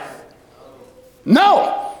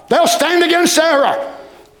 No, they'll stand against error.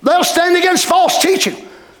 They'll stand against false teaching.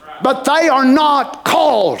 But they are not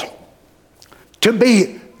called to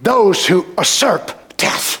be those who usurp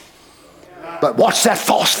death. But watch that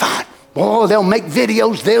false vine. Oh, they'll make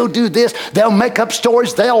videos, they'll do this, they'll make up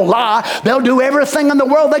stories, they'll lie, they'll do everything in the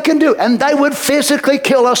world they can do. And they would physically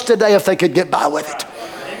kill us today if they could get by with it.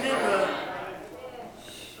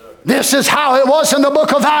 This is how it was in the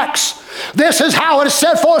book of Acts. This is how it is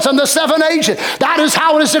set forth in the 7 ages. That is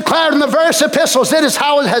how it is declared in the various epistles. It is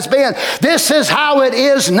how it has been. This is how it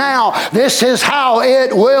is now. This is how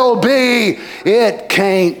it will be. It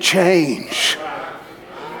can't change.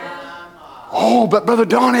 Oh, but Brother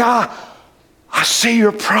Donnie, I see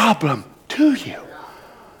your problem. Do you?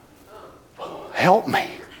 Help me.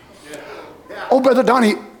 Oh, Brother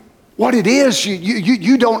Donnie, what it is,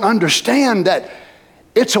 you don't understand that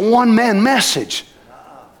it's a one-man message.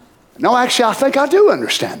 No, actually, I think I do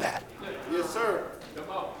understand that. Yes, sir.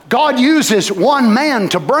 God uses one man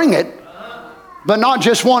to bring it, but not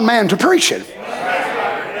just one man to preach it.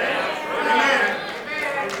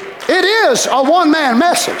 It is a one-man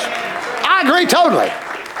message. I agree totally.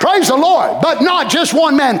 Praise the Lord. But not just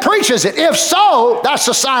one man preaches it. If so, that's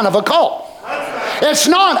a sign of a cult. It's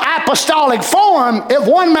not apostolic form if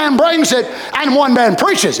one man brings it and one man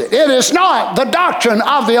preaches it. It is not the doctrine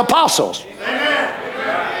of the apostles.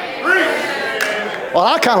 Well,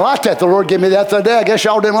 I kind of like that. The Lord gave me that the other day. I guess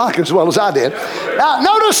y'all didn't like it as well as I did. Now,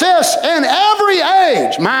 notice this. In every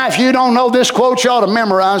age, if you don't know this quote, you ought to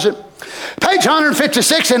memorize it. Page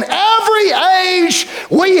 156, in every age,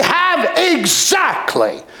 we have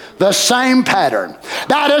exactly the same pattern.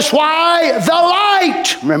 That is why the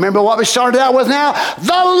light, remember what we started out with now? The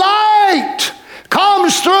light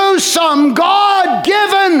comes through some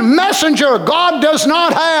God-given messenger. God does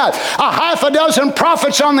not have a half a dozen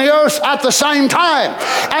prophets on the earth at the same time.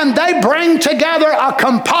 And they bring together a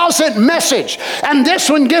composite message. And this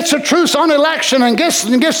one gets the truth on election and gets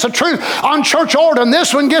the truth on church order. And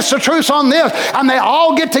this one gets the truth on this. And they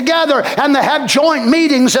all get together and they have joint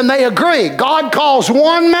meetings and they agree. God calls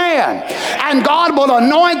one man. And God will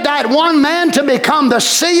anoint that one man to become the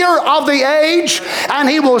seer of the age. And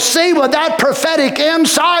he will see with that prophetic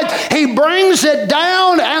insight, he brings it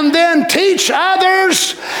down and then teach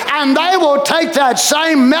others, and they will take that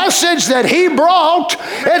same message that he brought.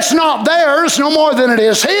 It's not theirs no more than it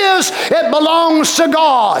is his. It belongs to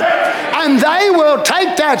God. And they will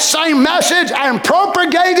take that same message and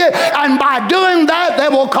propagate it, and by doing that, they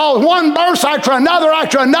will call one verse after another,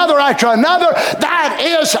 after another, after another. That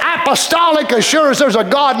is apostolic as sure as there's a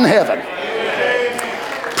God in heaven.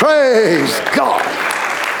 Praise God.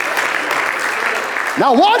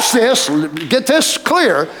 Now watch this, get this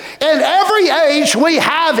clear. In every age we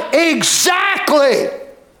have exactly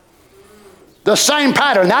the same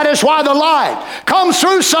pattern. That is why the light comes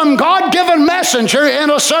through some God-given messenger in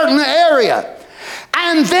a certain area.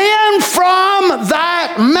 And then from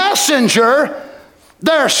that messenger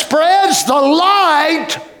there spreads the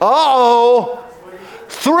light,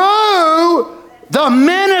 through the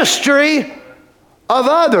ministry of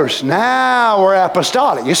others. Now we're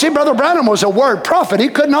apostolic. You see, Brother Branham was a word prophet. He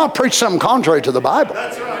could not preach something contrary to the Bible.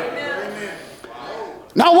 That's right. Amen.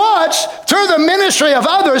 Now watch, through the ministry of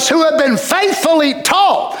others who have been faithfully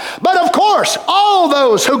taught. But of course, all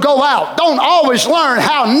those who go out don't always learn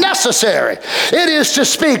how necessary it is to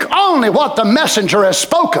speak only what the messenger has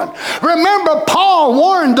spoken. Remember, Paul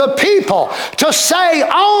warned the people to say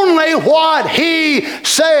only what he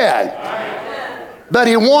said. But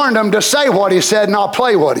he warned them to say what he said, not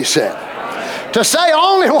play what he said. To say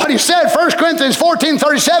only what he said, 1 Corinthians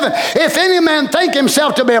 14:37, if any man think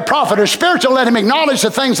himself to be a prophet or spiritual, let him acknowledge the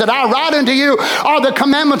things that I write unto you are the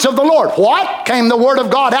commandments of the Lord. What? Came the word of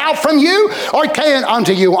God out from you, or came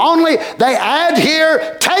unto you only? They add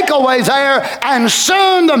here, take away there, and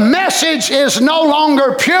soon the message is no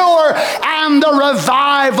longer pure, and the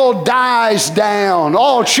revival dies down.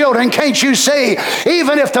 Oh, children, can't you see?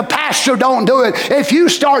 Even if the pastor don't do it, if you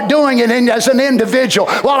start doing it as an individual,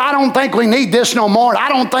 well, I don't think we need this no more. I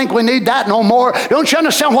don't think we need that no more. Don't you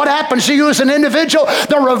understand what happens to you as an individual?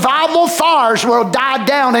 The revival fires will die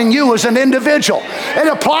down in you as an individual. It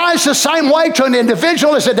applies the same way to an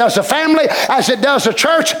individual as it does a family, as it does a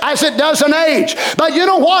church, as it does an age. But you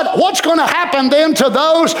know what? What's going to happen then to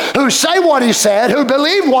those who say what he said, who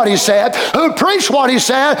believe what he said, who preach what he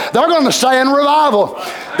said? They're going to stay in revival.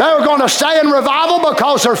 They're going to stay in revival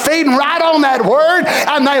because they're feeding right on that word,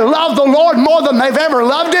 and they love the Lord more than they've ever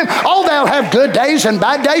loved him. Oh, they'll have good days and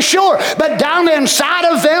bad days, sure. But down inside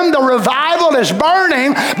of them, the revival is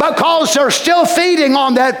burning because they're still feeding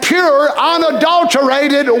on that pure,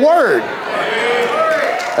 unadulterated word.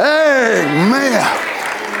 Amen.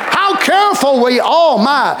 How careful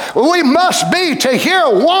we must be to hear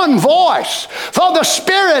one voice. For the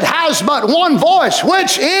Spirit has but one voice,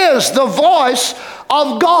 which is the voice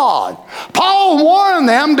of God. Paul warned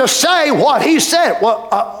them to say what he said.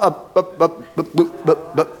 But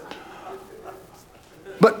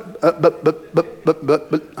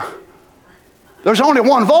there's only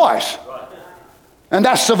one voice, and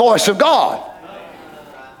that's the voice of God.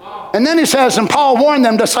 And then he says, and Paul warned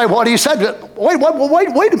them to say what he said.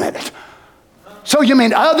 Wait a minute. So you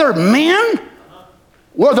mean other men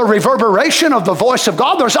were the reverberation of the voice of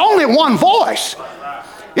God? There's only one voice.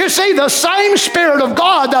 You see, the same Spirit of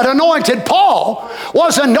God that anointed Paul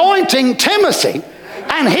was anointing Timothy,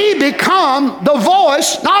 and he become the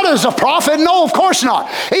voice, not as a prophet. No, of course not.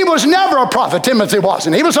 He was never a prophet. Timothy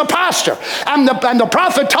wasn't. He was a pastor. And the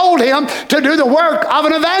prophet told him to do the work of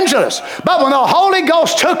an evangelist. But when the Holy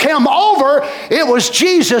Ghost took him over, it was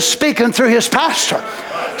Jesus speaking through his pastor.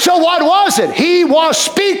 So what was it? He was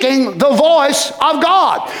speaking the voice of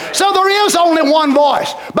God. So there is only one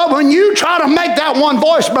voice. But when you try to make that one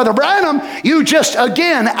voice, Brother Branham, you just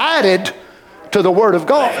again added to the Word of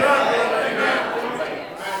God.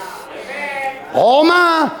 Oh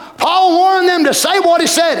my. Paul warned them to say what he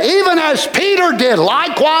said, even as Peter did.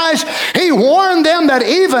 Likewise, he warned them that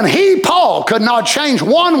even he, Paul, could not change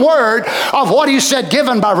one word of what he said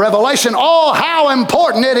given by revelation. Oh, how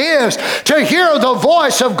important it is to hear the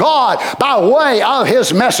voice of God by way of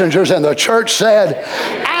his messengers. And the church said,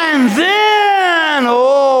 and then,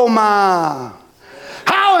 oh my,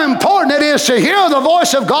 how important it is to hear the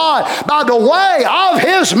voice of God by the way of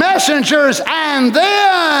his messengers. And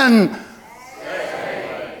then,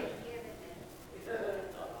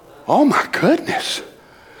 oh my goodness.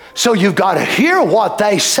 So you've got to hear what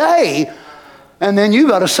they say, and then you've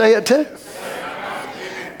got to say it too.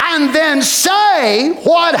 And then say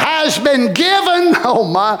what has been given,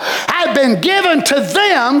 had been given to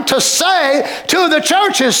them to say to the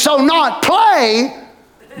churches. So not play,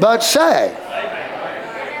 but say.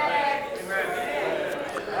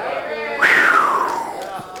 Whew.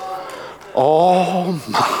 Oh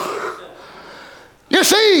my. You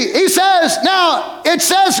see, he says, now it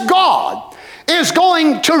says God is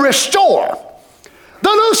going to restore. The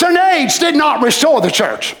Lutheran age did not restore the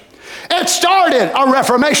church. It started a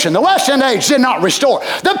reformation. The Western age did not restore.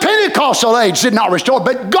 The Pentecostal age did not restore.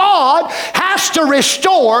 But God has to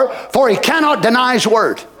restore, for he cannot deny his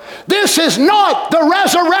word. This is not the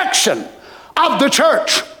resurrection of the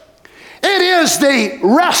church. It is the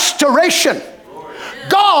restoration.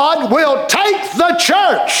 God will take the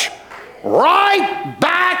church right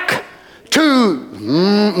back to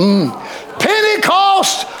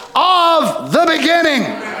Pentecost of the beginning.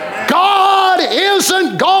 God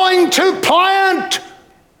isn't going to plant.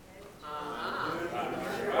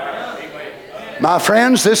 My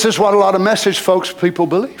friends, this is what a lot of message folks people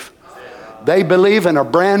believe. They believe in a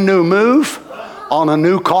brand new move on a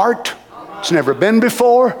new cart. It's never been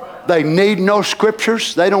before. They need no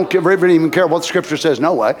scriptures. They don't even care what the scripture says,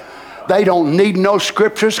 no way. They don't need no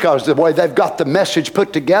scriptures because the way they've got the message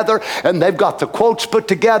put together and they've got the quotes put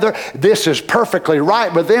together, this is perfectly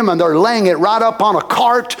right with them, and they're laying it right up on a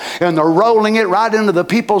cart and they're rolling it right into the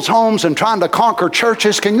people's homes and trying to conquer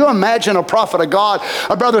churches. Can you imagine a prophet of God?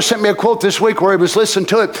 A brother sent me a quote this week where he was listening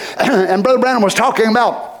to it, and Brother Branham was talking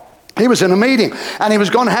about, he was in a meeting and he was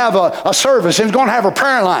going to have a service. He was going to have a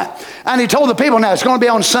prayer line. And he told the people, now it's going to be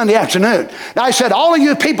on Sunday afternoon. Now he said, all of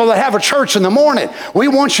you people that have a church in the morning, we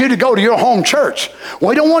want you to go to your home church.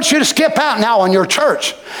 We don't want you to skip out now on your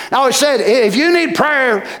church. Now he said, if you need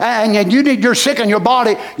prayer and you're sick in your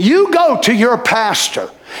body, you go to your pastor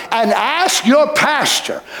and ask your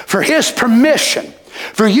pastor for his permission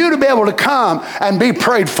for you to be able to come and be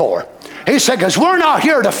prayed for. He said, because we're not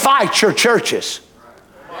here to fight your churches.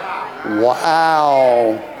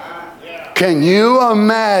 Wow. Can you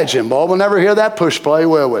imagine? Boy, we'll never hear that push play,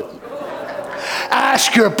 will we?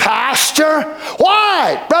 Ask your pastor.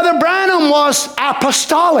 Why? Brother Branham was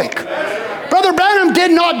apostolic. Brother Branham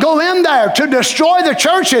did not go in there to destroy the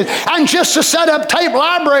churches and just to set up tape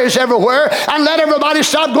libraries everywhere and let everybody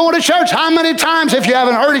stop going to church. How many times, if you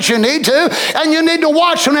haven't heard it, you need to, and you need to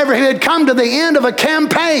watch whenever he had come to the end of a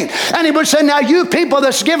campaign. And he would say, now you people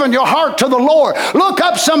that's given your heart to the Lord, look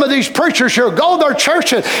up some of these preachers here, go to their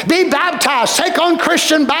churches, be baptized, take on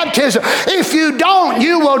Christian baptism. If you don't,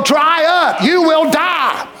 you will dry up. You will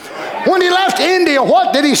die. When he left India,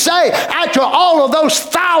 what did he say? After all of those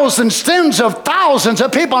thousands, tens of thousands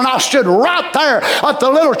of people, and I stood right there at the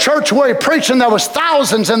little church where he preached, and there was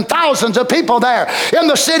thousands and thousands of people there in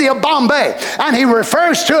the city of Bombay. And he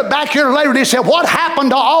refers to it back here later, and he said, what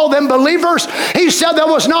happened to all them believers? He said, there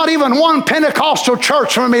was not even one Pentecostal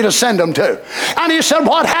church for me to send them to. And he said,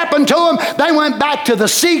 what happened to them? They went back to the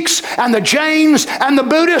Sikhs and the Jains and the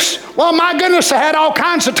Buddhists. Well, my goodness, they had all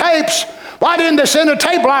kinds of tapes. Why didn't they send a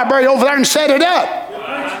tape library over there and set it up?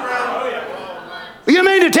 You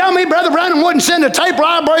mean to tell me Brother Branham wouldn't send a tape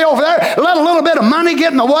library over there, let a little bit of money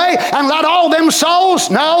get in the way, and let all them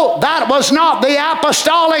souls? No, that was not the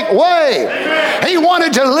apostolic way. Amen. He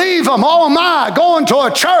wanted to leave them, oh my, going to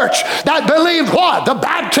a church that believed what? The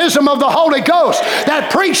baptism of the Holy Ghost,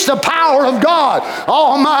 that preached the power of God.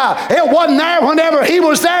 Oh my, it wasn't there whenever he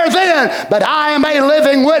was there then, but I am a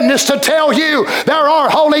living witness to tell you there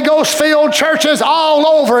are Holy Ghost filled churches all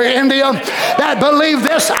over India that believe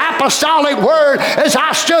this apostolic word. as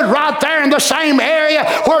I stood right there in the same area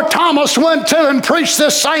where Thomas went to and preached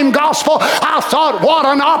this same gospel, I thought, what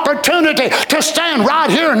an opportunity to stand right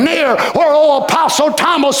here near where old Apostle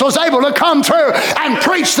Thomas was able to come through and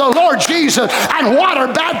preach the Lord Jesus and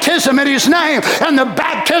water baptism in his name and the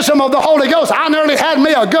baptism of the Holy Ghost. I nearly had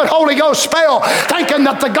me a good Holy Ghost spell thinking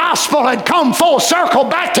that the gospel had come full circle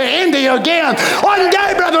back to India again. One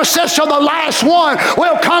day, brother, sister, the last one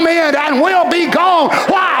will come in and we'll be gone.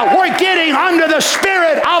 Why? We're getting under the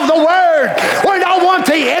spirit of the Word. We don't want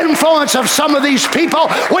the influence of some of these people.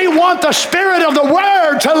 We want the spirit of the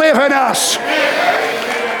Word to live in us.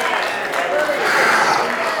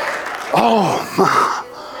 Oh,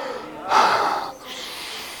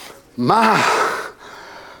 my.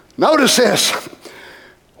 Notice this.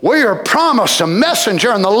 We are promised a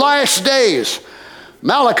messenger in the last days.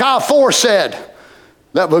 Malachi 4 said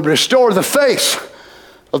that would restore the faith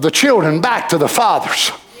of the children back to the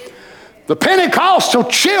fathers. The Pentecostal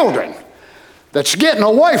children that's getting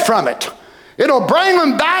away from it, it'll bring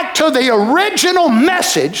them back to the original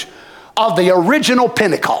message of the original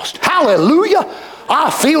Pentecost. Hallelujah. I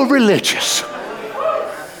feel religious.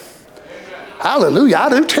 Hallelujah, I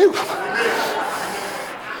do too.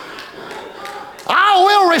 I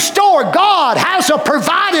will restore. God has a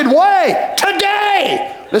provided way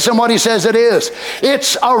today. Listen what he says it is.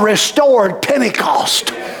 It's a restored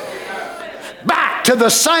Pentecost. Back to the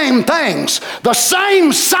same things, the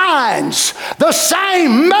same signs, the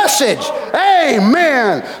same message.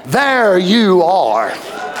 Amen. There you are.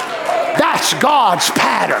 That's God's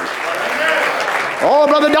pattern. Oh,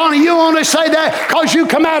 Brother Donnie, you only say that because you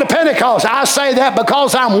come out of Pentecost. I say that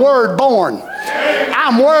because I'm word born.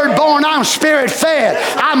 I'm word born. I'm spirit fed.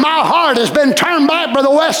 My heart has been turned back,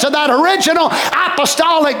 Brother West, to that original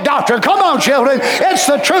apostolic doctrine. Come on, children. It's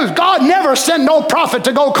the truth. God never sent no prophet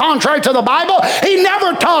to go contrary to the Bible. He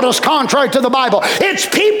never taught us contrary to the Bible. It's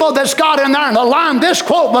people that's got in there and align this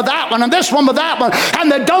quote with that one and this one with that one,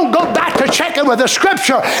 and they don't go back to check it with the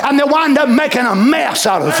scripture, and they wind up making a mess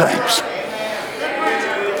out of things.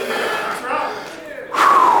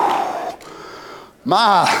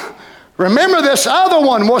 Remember, this other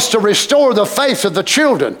one was to restore the faith of the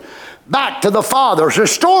children back to the fathers.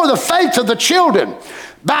 Restore the faith of the children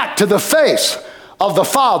back to the faith of the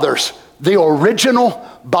fathers, the original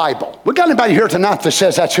Bible. We got anybody here tonight that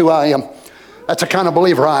says that's who I am? That's the kind of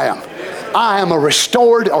believer I am. I am a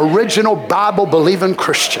restored, original, Bible-believing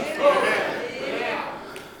Christian.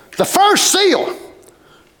 The first seal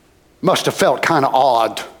must have felt kind of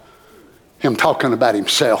odd, him talking about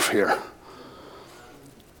himself here.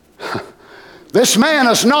 This man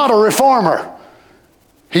is not a reformer.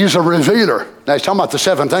 He's a revealer. Now he's talking about the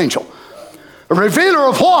seventh angel. A revealer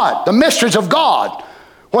of what? The mysteries of God.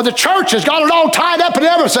 Where the church has got it all tied up and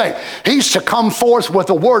everything. He's to come forth with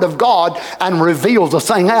the word of God and reveal the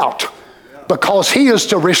thing out. Because he is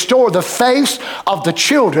to restore the faith of the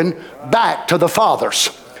children back to the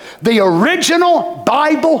fathers. The original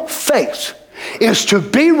Bible faith is to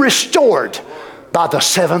be restored by the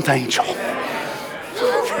seventh angel.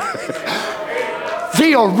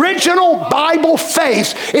 The original Bible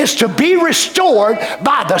faith is to be restored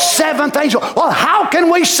by the seventh angel. Well, how can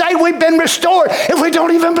we say we've been restored if we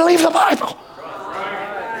don't even believe the Bible?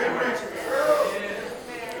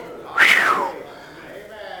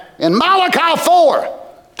 Whew. In Malachi 4,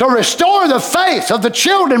 to restore the faith of the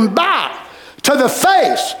children back to the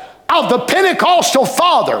faith of the Pentecostal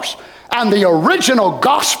fathers and the original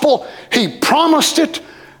gospel, he promised it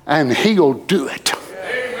and he'll do it.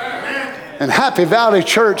 And Happy Valley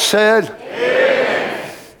Church said,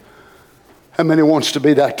 amen. How many wants to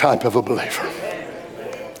be that type of a believer?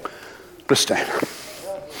 Let's stand.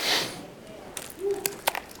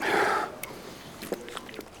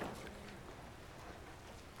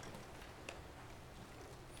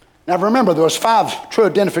 Now remember, there was 5 true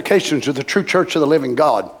identifications of the true church of the living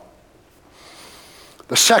God.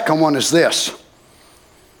 The second one is this.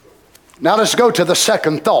 Now let's go to the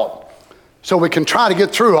second thought so we can try to get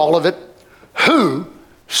through all of it. Who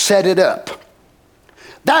set it up?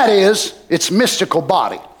 That is, its mystical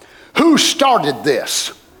body. Who started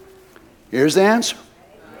this? Here's the answer.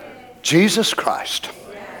 Jesus Christ.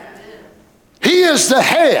 He is the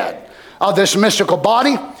head of this mystical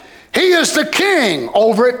body. He is the king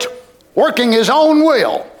over it, working his own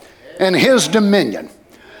will and his dominion.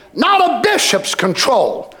 Not a bishop's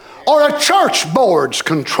control or a church board's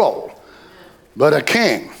control, but a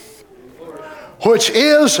king, which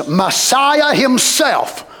is Messiah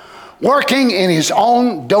himself, working in his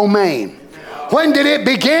own domain. When did it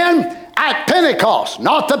begin? At Pentecost.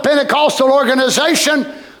 Not the Pentecostal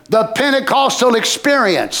organization, the Pentecostal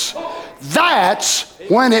experience. That's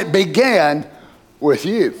when it began with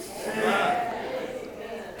you.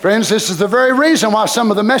 Friends, this is the very reason why some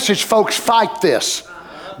of the message folks fight this,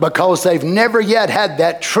 because they've never yet had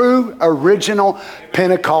that true, original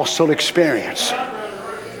Pentecostal experience.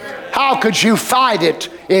 How could you fight it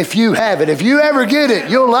if you have it? If you ever get it,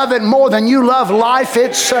 you'll love it more than you love life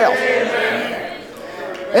itself.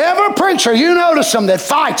 Every preacher, you notice them that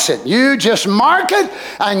fights it. You just mark it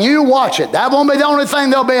and you watch it. That won't be the only thing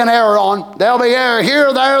there'll be an error on. There'll be error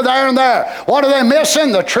here, there, and there. What are they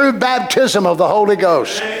missing? The true baptism of the Holy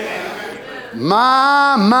Ghost.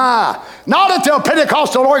 My. Not at the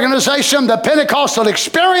Pentecostal organization, the Pentecostal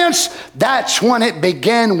experience, that's when it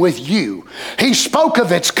began with you. He spoke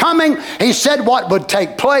of its coming. He said what would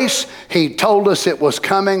take place. He told us it was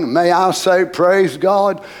coming. May I say, praise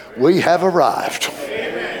God, we have arrived.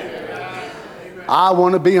 I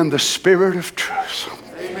want to be in the spirit of truth.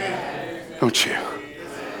 Don't you?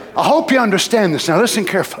 I hope you understand this. Now listen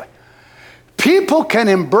carefully. People can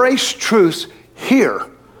embrace truth here,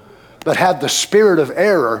 but have the spirit of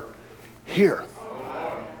error here.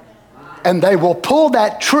 And they will pull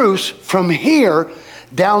that truth from here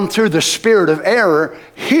down through the spirit of error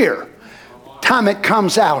here. Time it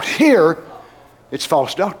comes out here, it's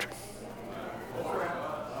false doctrine.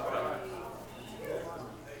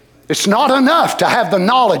 It's not enough to have the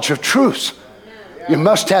knowledge of truth. You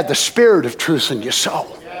must have the spirit of truth in your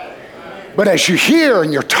soul. But as you hear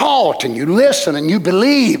and you're taught and you listen and you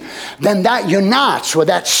believe, then that unites with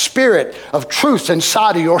that spirit of truth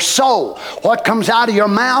inside of your soul. What comes out of your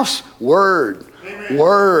mouth? Word,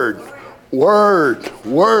 word, word,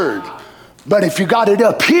 word. But if you got it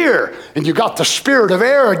up here and you got the spirit of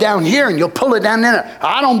error down here and you'll pull it down in it,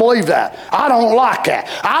 I don't believe that. I don't like that.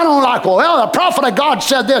 I don't like, well, the prophet of God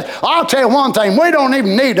said this. I'll tell you one thing, we don't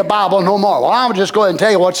even need the Bible no more. Well, I'll just go ahead and tell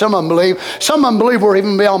you what some of them believe. Some of them believe we're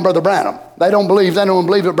even beyond Brother Branham. They don't believe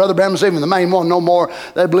that Brother Branham's even the main one no more.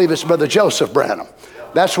 They believe it's Brother Joseph Branham.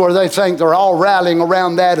 That's where they think they're all rallying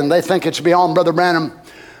around that and they think it's beyond Brother Branham.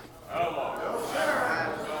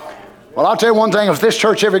 Well, I'll tell you one thing, if this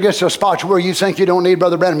church ever gets to a spot where you think you don't need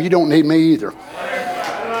Brother Branham, you don't need me either.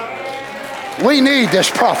 We need this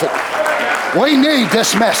prophet. We need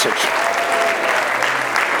this message.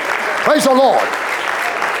 Praise the Lord.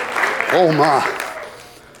 Oh my.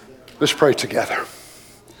 Let's pray together.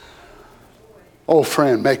 Oh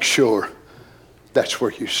friend, make sure that's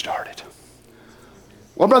where you started.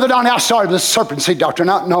 Well, Brother Donnie, I started with serpent seed doctrine.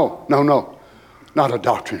 No. Not a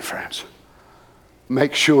doctrine, friends.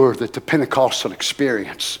 Make sure that the Pentecostal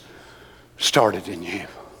experience started in you,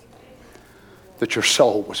 that your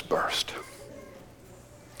soul was birthed.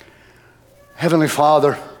 Heavenly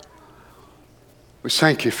Father, we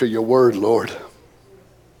thank you for your word, Lord.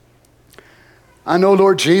 I know,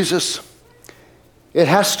 Lord Jesus, it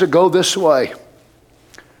has to go this way.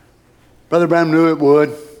 Brother Branham knew it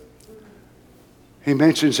would. He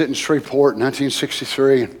mentions it in Shreveport in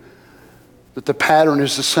 1963, that the pattern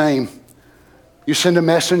is the same. You send a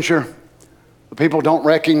messenger, the people don't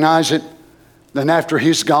recognize it, then after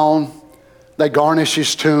he's gone, they garnish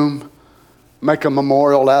his tomb, make a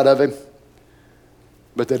memorial out of him,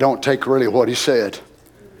 but they don't take really what he said.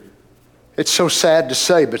 It's so sad to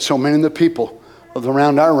say, but so many of the people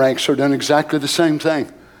around our ranks are doing exactly the same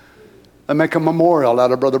thing. They make a memorial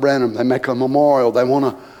out of Brother Branham. They make a memorial. They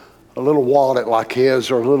want a little wallet like his,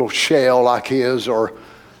 or a little shell like his, or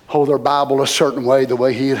hold their Bible a certain way, the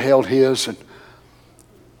way he had held his. And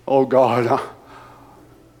oh God,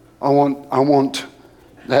 I want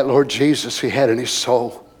that Lord Jesus he had in his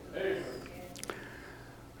soul.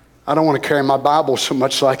 I don't want to carry my Bible so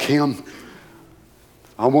much like him.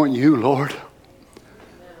 I want you, Lord.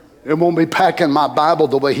 It won't be packing my Bible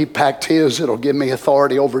the way he packed his. It'll give me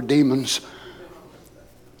authority over demons.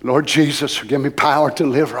 Lord Jesus, give me power to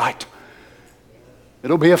live right.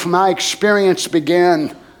 It'll be if my experience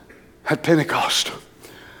began at Pentecost,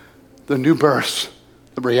 the new birth,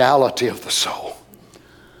 the reality of the soul.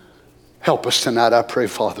 Help us tonight, I pray,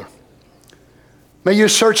 Father. May you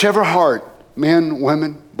search every heart, men,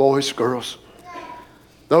 women, boys, girls,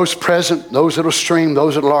 those present, those that will stream,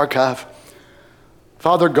 those that will archive.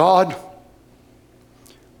 Father God,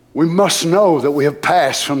 we must know that we have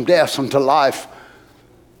passed from death unto life,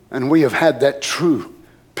 and we have had that true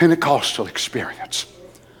Pentecostal experience.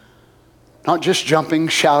 Not just jumping,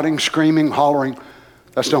 shouting, screaming, hollering.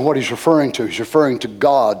 That's not what he's referring to. He's referring to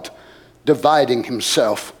God dividing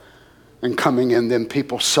himself and coming in them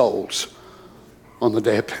people's souls on the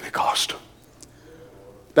day of Pentecost.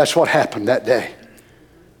 That's what happened that day.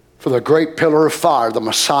 For the great pillar of fire, the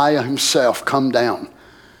Messiah himself come down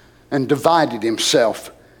and divided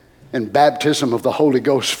himself in baptism of the Holy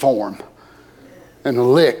Ghost form. And a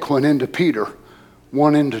lick went into Peter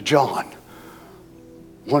one into John,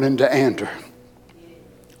 one into Andrew,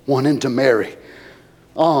 one into Mary,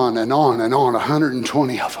 on and on and on,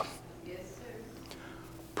 120 of them.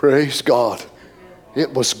 Praise God.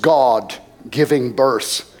 It was God giving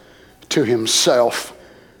birth to himself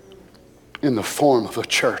in the form of a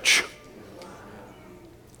church.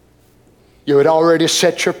 You had already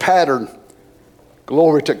set your pattern.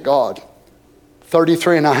 Glory to God.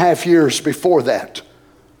 33 and a half years before that,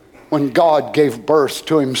 when God gave birth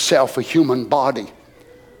to himself a human body.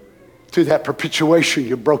 Through that propitiation,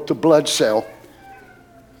 you broke the blood cell.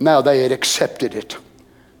 Now they had accepted it.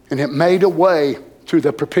 And it made a way through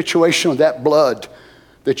the propitiation of that blood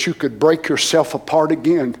that you could break yourself apart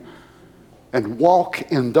again and walk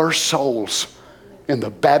in their souls in the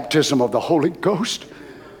baptism of the Holy Ghost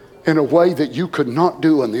in a way that you could not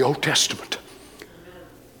do in the Old Testament.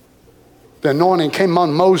 The anointing came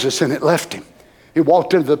on Moses and it left him. He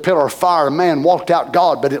walked into the pillar of fire. A man walked out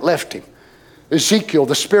God, but it left him. Ezekiel,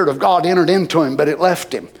 the Spirit of God entered into him, but it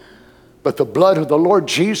left him. But the blood of the Lord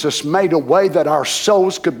Jesus made a way that our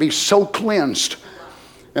souls could be so cleansed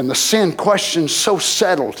and the sin questions so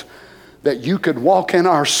settled that you could walk in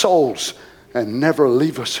our souls and never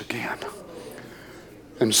leave us again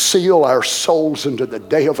and seal our souls into the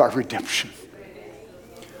day of our redemption.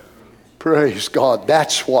 Praise God.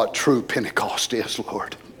 That's what true Pentecost is,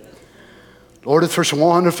 Lord. Lord, if there's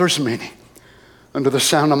one, if there's many, under the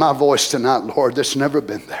sound of my voice tonight, Lord, that's never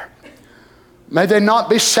been there, may they not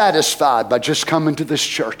be satisfied by just coming to this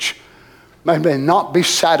church. May they not be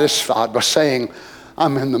satisfied by saying,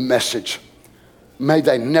 I'm in the message. May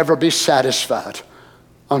they never be satisfied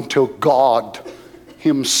until God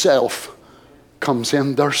himself comes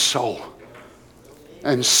in their soul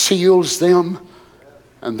and seals them,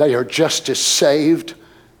 and they are just as saved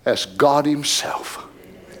as God himself.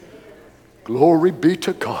 Glory be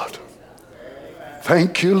to God.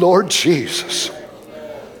 Thank you, Lord Jesus.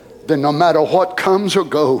 Then no matter what comes or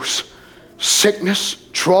goes, sickness,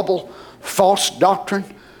 trouble, false doctrine,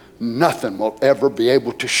 nothing will ever be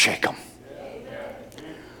able to shake them.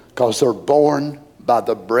 Because they're born by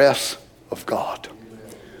the breath of God.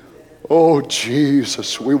 Oh,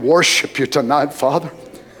 Jesus, we worship you tonight, Father.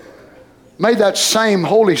 May that same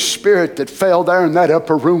Holy Spirit that fell there in that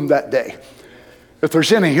upper room that day, if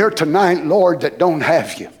there's any here tonight, Lord, that don't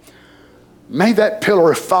have you, may that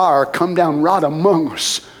pillar of fire come down right among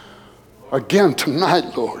us again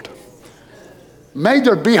tonight, Lord. May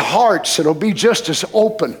there be hearts that'll be just as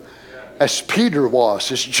open as Peter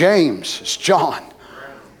was, as James, as John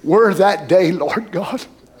were that day, Lord God.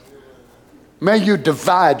 May you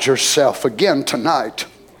divide yourself again tonight.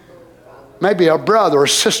 Maybe a brother or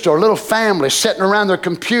sister or a little family sitting around their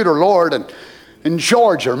computer, Lord, and in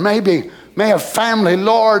Georgia. Maybe a family,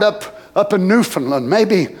 Lord, up in Newfoundland.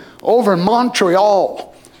 Maybe over in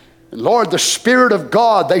Montreal. And Lord, the Spirit of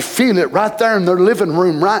God, they feel it right there in their living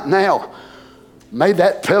room right now. May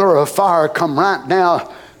that pillar of fire come right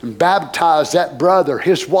now and baptize that brother,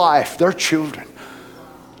 his wife, their children.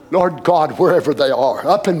 Lord God, wherever they are,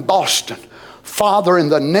 up in Boston. Father, in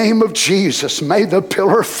the name of Jesus, may the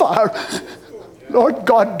pillar of fire, Lord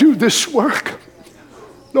God, do this work.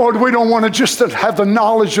 Lord, we don't want to just have the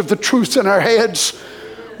knowledge of the truth in our heads.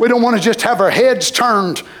 We don't want to just have our heads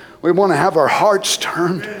turned. We want to have our hearts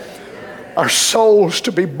turned, our souls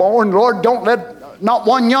to be born. Lord, don't let not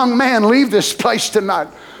one young man leave this place tonight.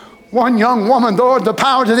 One young woman, Lord, the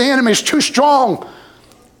power of the enemy is too strong.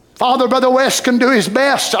 Father, Brother West can do his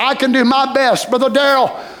best. I can do my best. Brother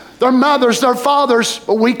Darrell, their mothers, their fathers,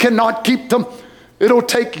 but we cannot keep them. It'll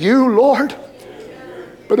take you, Lord.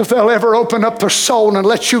 But if they'll ever open up their soul and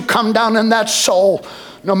let you come down in that soul,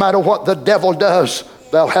 no matter what the devil does,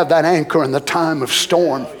 they'll have that anchor in the time of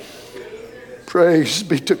storm. Praise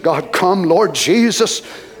be to God. Come, Lord Jesus.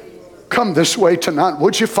 Come this way tonight,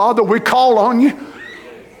 would you, Father? We call on you.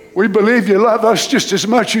 We believe you love us just as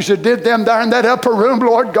much as you did them there in that upper room,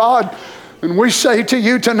 Lord God. And we say to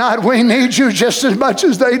you tonight, we need you just as much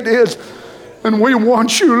as they did. And we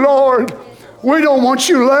want you, Lord. We don't want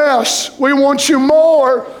you less. We want you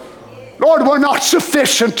more. Lord, we're not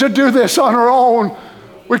sufficient to do this on our own.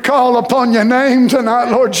 We call upon your name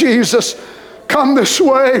tonight, Lord Jesus. Come this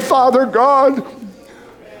way, Father God.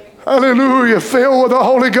 Hallelujah. Fill with the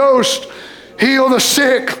Holy Ghost. Heal the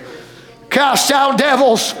sick. Cast out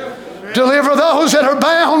devils. Deliver those that are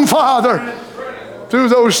bound, Father. Do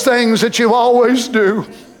those things that you always do.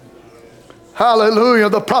 Hallelujah.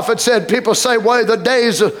 The prophet said, people say, well, the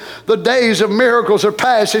days of miracles are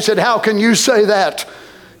past. He said, how can you say that?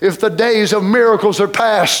 If the days of miracles are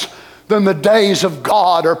past, then the days of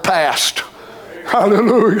God are past.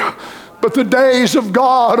 Hallelujah. But the days of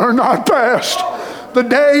God are not past. The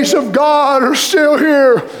days of God are still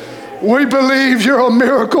here. We believe you're a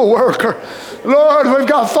miracle worker. Lord, we've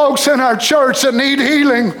got folks in our church that need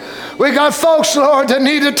healing. We got folks, Lord, that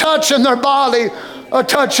need a touch in their body, a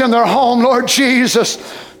touch in their home. Lord Jesus,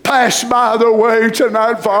 pass by their way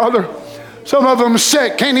tonight, Father. Some of them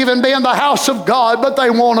sick, can't even be in the house of God, but they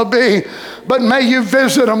want to be. But may you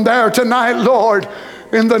visit them there tonight, Lord,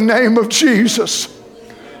 in the name of Jesus.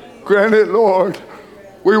 Grant it, Lord.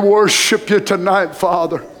 We worship you tonight,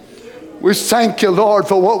 Father. We thank you, Lord,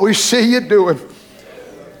 for what we see you doing.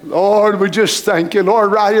 Lord, we just thank you.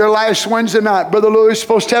 Lord, right here last Wednesday night, Brother Louis was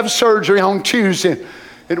supposed to have surgery on Tuesday.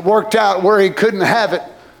 It worked out where he couldn't have it.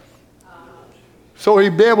 So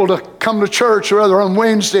he'd be able to come to church rather on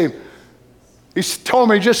Wednesday. He told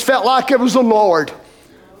me he just felt like it was the Lord.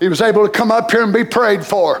 He was able to come up here and be prayed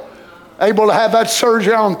for. Able to have that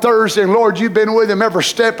surgery on Thursday. And Lord, you've been with him every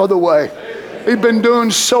step of the way. He's been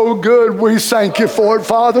doing so good. We thank you for it,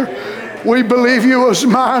 Father. We believe you was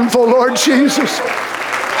mindful, Lord Jesus.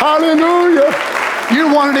 Hallelujah.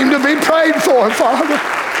 You wanted him to be prayed for, Father.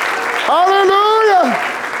 Hallelujah.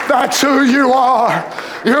 That's who you are.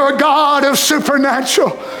 You're a God of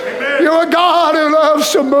supernatural. Amen. You're a God who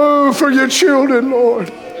loves to move for your children,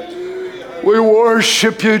 Lord. We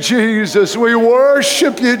worship you, Jesus. We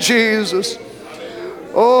worship you, Jesus.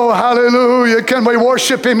 Oh, hallelujah. Can we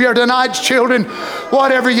worship him here tonight, children?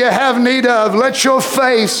 Whatever you have need of, let your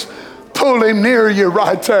faith pull him near you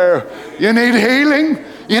right there. You need healing.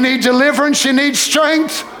 You need deliverance. You need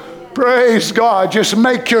strength. Praise God. Just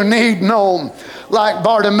make your need known like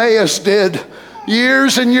Bartimaeus did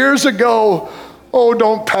years and years ago. Oh,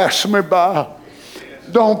 don't pass me by.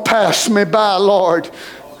 Don't pass me by, Lord.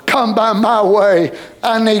 Come by my way.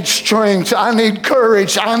 I need strength. I need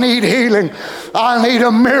courage. I need healing. I need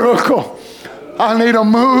a miracle. I need a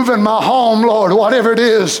move in my home, Lord. Whatever it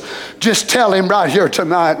is, just tell him right here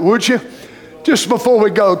tonight, would you? Just before we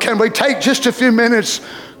go, can we take just a few minutes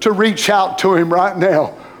to reach out to him right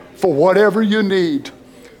now for whatever you need?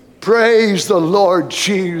 Praise the Lord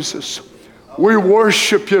Jesus. We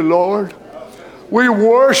worship you, Lord. We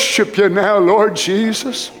worship you now, Lord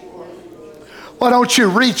Jesus. Why don't you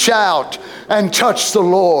reach out and touch the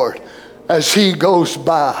Lord as he goes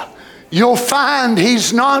by? You'll find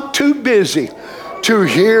he's not too busy to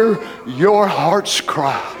hear your heart's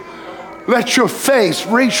cry. Let your faith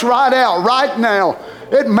reach right out right now.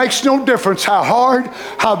 It makes no difference how hard,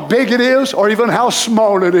 how big it is, or even how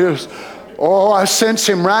small it is. Oh, I sense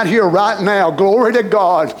him right here, right now. Glory to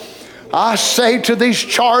God. I say to these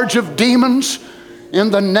charge of demons, in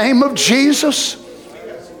the name of Jesus,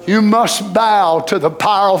 you must bow to the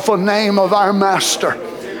powerful name of our Master.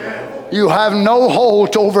 You have no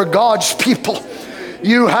hold over God's people.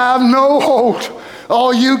 You have no hold.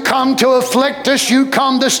 Oh, you come to afflict us. You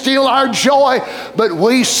come to steal our joy. But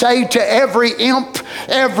we say to every imp,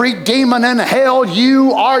 every demon in hell,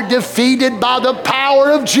 you are defeated by the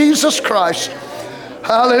power of Jesus Christ.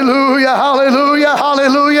 Hallelujah, hallelujah,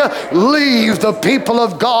 hallelujah. Leave the people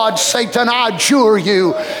of God, Satan. I adjure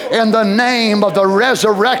you in the name of the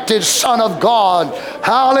resurrected Son of God.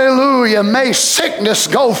 Hallelujah. May sickness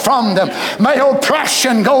go from them. May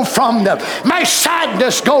oppression go from them. May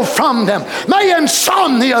sadness go from them. May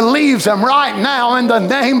insomnia leave them right now in the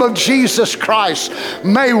name of Jesus Christ.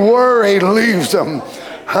 May worry leave them.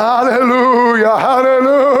 Hallelujah,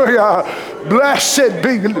 hallelujah. Blessed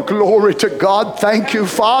be glory to God. Thank you,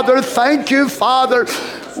 Father. Thank you, Father.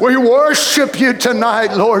 We worship you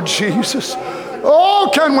tonight, Lord Jesus. Oh,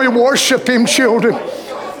 can we worship him, children?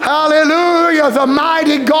 Hallelujah. The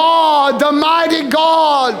mighty God, the mighty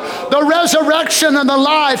God, the resurrection and the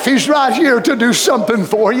life. He's right here to do something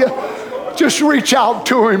for you. Just reach out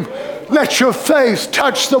to him. Let your faith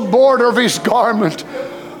touch the border of his garment.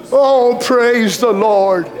 Oh, praise the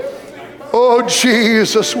Lord. Oh,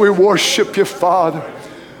 Jesus, we worship you, Father.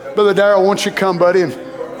 Brother Darrell, won't you come, buddy, and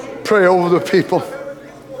pray over the people?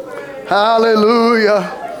 Hallelujah.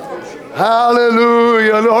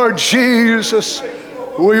 Hallelujah, Lord Jesus.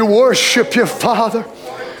 We worship you, Father.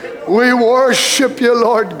 We worship you,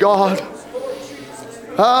 Lord God.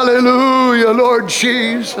 Hallelujah, Lord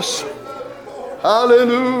Jesus.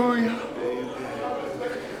 Hallelujah.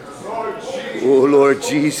 Oh, Lord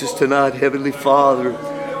Jesus, tonight, Heavenly Father,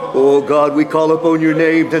 Oh God, we call upon your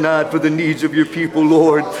name tonight for the needs of your people,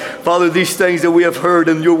 Lord. Father, these things that we have heard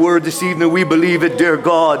in your word this evening, we believe it, dear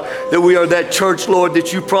God, that we are that church, Lord,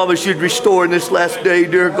 that you promised you'd restore in this last day,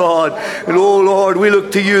 dear God. And oh Lord, we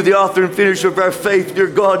look to you, the author and finisher of our faith, dear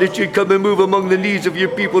God, that you'd come and move among the needs of your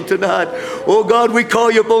people tonight. Oh God, we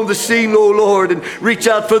call you upon the scene, oh Lord, and reach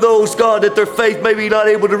out for those, God, that their faith may be not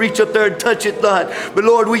able to reach up there and touch it not. But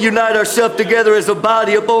Lord, we unite ourselves together as a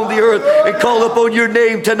body upon the earth and call upon your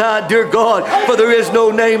name tonight, dear God, for there is no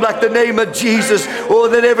name like the name of Jesus. Oh,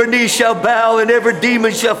 that every knee shall bow and every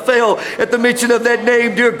demon shall fail at the mention of that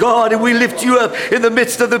name, dear God. And we lift you up in the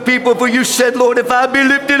midst of the people, for you said, Lord, if I be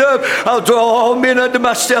lifted up, I'll draw all men unto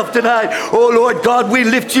myself tonight. Oh Lord God, we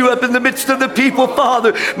lift you up in the midst of the people,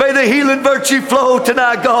 Father. May the healing virtue flow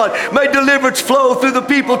tonight, God. May deliverance flow through the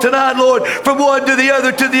people tonight, Lord, from one to the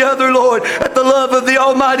other, Lord, that the love of the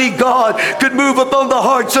Almighty God could move upon the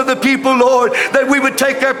hearts of the people, Lord, that we would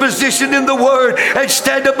take our position in the Word and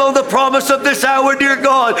stand upon the promise of this hour, dear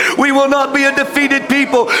God. We will not be a defeated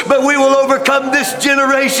people, but we will overcome this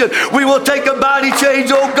generation. We will take a mighty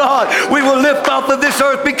change, oh God. We will lift off of this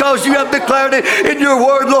earth because you have declared it in your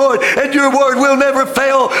Word, Lord, and your Word will never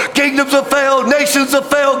fail. Kingdoms will fail, nations will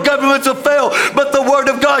fail, governments will fail, but the Word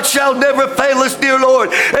of God shall never fail us, dear Lord.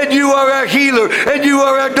 And you are our healer, and you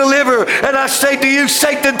are our deliverer. And I say to you,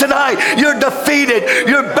 Satan, tonight, you're defeated.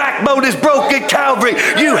 Your backbone is broken, Calvary.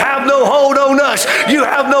 You have no hold on us. You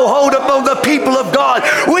have no hold upon the people of God.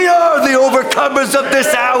 We are the overcomers of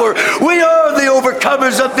this hour. We are the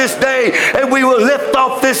overcomers of this day. And we will lift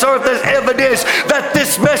off this earth as evidence that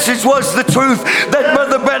this message was the truth, that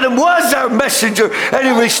Brother Branham was our messenger, and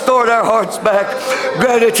he restored our hearts back.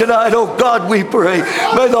 Granted tonight, oh God, we pray,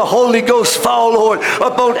 may the Holy Ghost fall, Lord,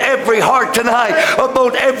 upon every heart tonight,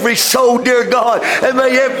 upon every soul, dear God, and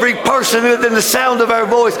may every person within the sound of our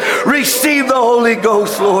voice receive the Holy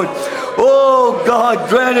Ghost, Lord. Oh God,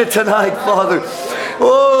 grant it tonight, Father.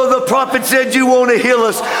 Oh, the prophet said you want to heal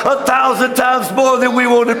us 1,000 times more than we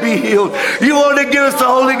want to be healed. You want to give us the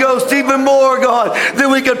Holy Ghost even more, God,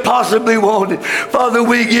 than we could possibly want it. Father,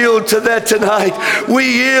 we yield to that tonight.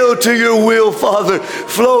 We yield to your will, Father.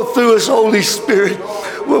 Flow through us, Holy Spirit.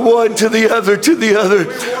 From one to the other, to the other.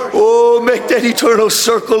 Oh, make that eternal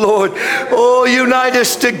circle, Lord. Oh, unite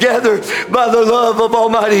us together by the love of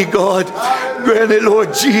Almighty God. Grant it,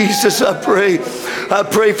 Lord Jesus, I pray. I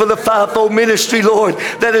pray for the fivefold ministry, Lord,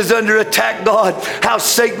 that is under attack, God. How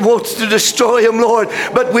Satan wants to destroy him, Lord.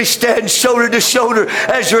 But we stand shoulder to shoulder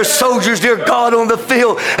as your soldiers, dear God, on the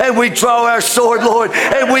field. And we draw our sword, Lord.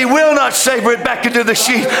 And we will not saber it back into the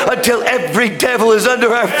sheath until every devil is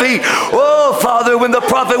under our feet. Oh, Father, when the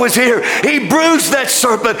prophet was here, he bruised that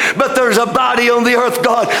serpent. But there's a body on the earth,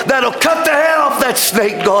 God, that'll cut the head off that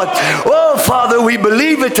snake, God. Oh, Father, we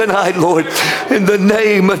believe it tonight, Lord. In the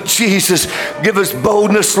name of Jesus, give us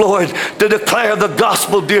boldness, Lord, to declare the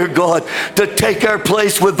gospel, dear God, to take our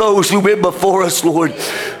place with those who went before us, Lord.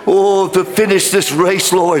 Oh, to finish this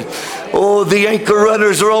race, Lord. Oh, the anchor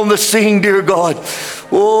runners are on the scene, dear God.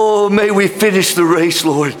 Oh, may we finish the race,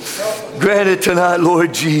 Lord. Grant it tonight,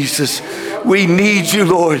 Lord Jesus. We need you,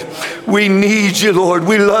 Lord. We need you, Lord.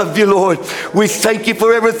 We love you, Lord. We thank you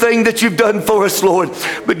for everything that you've done for us, Lord.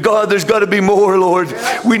 But God, there's got to be more, Lord.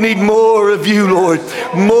 We need more of you, Lord.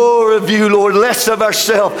 More of you, Lord. Less of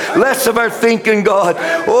ourselves. Less of our thinking, God.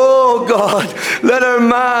 Oh, God. Let our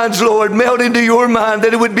minds, Lord, melt into your mind,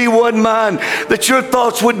 that it would be one mind, that your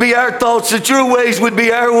thoughts would be our thoughts, that your ways would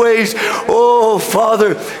be our ways. Oh,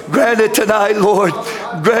 Father, grant it tonight, Lord.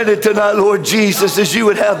 Grant it tonight, Lord Jesus, as you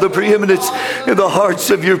would have the preeminence in the hearts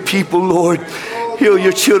of your people, Lord. Heal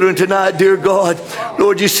your children tonight, dear God.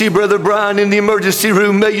 Lord, you see Brother Brian in the emergency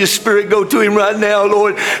room. May your spirit go to him right now,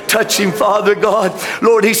 Lord. Touch him, Father God.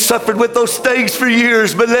 Lord, he suffered with those things for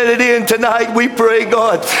years, but let it end tonight, we pray,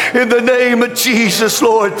 God. In the name of Jesus,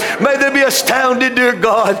 Lord. May they be astounded, dear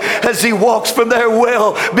God, as he walks from their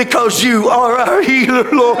well, because you are our healer,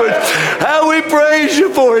 Lord. How we praise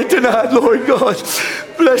you for it tonight, Lord God.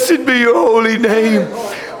 Blessed be your holy name.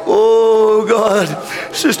 Oh, God.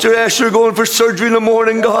 Sister Asher going for surgery in the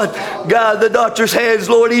morning, God. Guide the doctor's hands,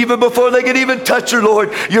 Lord, even before they can even touch her,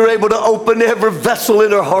 Lord. You're able to open every vessel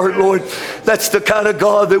in her heart, Lord. That's the kind of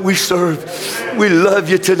God that we serve. We love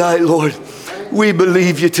you tonight, Lord. We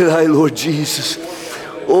believe you tonight, Lord Jesus.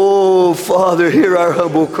 Oh, Father, hear our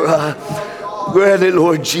humble cry. Grant it,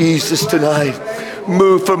 Lord Jesus, tonight.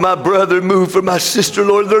 Move for my brother, move for my sister,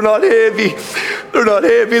 Lord. They're not heavy. They're not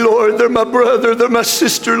heavy, Lord. They're my brother, they're my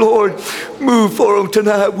sister, Lord. Move for them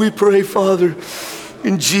tonight, we pray, Father,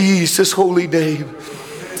 in Jesus' holy name.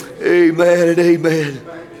 Amen and amen.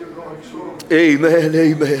 Amen,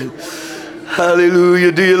 amen.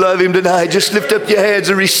 Hallelujah. Do you love him tonight? Just lift up your hands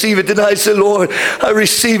and receive it tonight. Say, Lord, I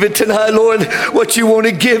receive it tonight. Lord, what you want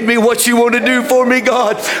to give me, what you want to do for me,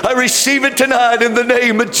 God, I receive it tonight in the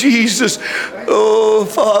name of Jesus. Oh,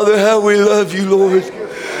 Father, how we love you, Lord.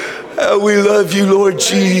 How we love you, Lord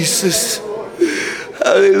Jesus.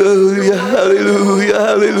 Hallelujah, hallelujah,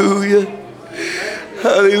 hallelujah.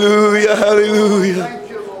 Hallelujah, hallelujah.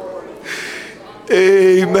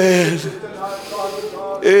 Amen.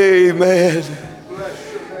 Amen.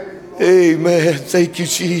 Amen. Thank you,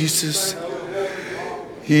 Jesus.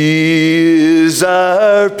 He is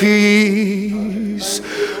our peace,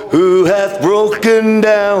 who hath broken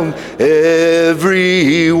down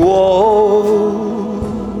every wall.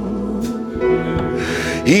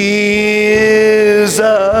 He is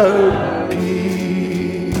our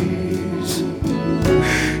peace.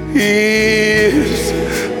 He is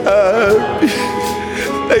our peace.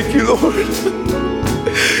 Thank you, Lord.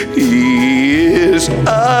 He is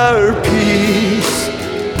our peace,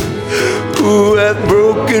 who hath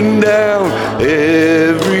broken down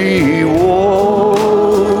every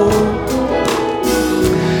wall.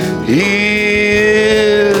 He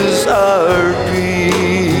is our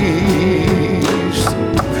peace.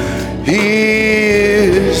 He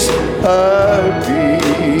is our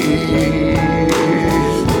peace.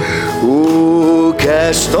 Oh,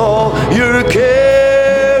 cast all your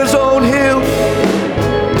cares on him,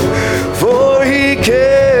 for he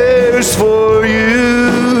cares for you.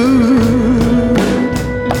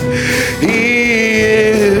 He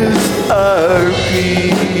is our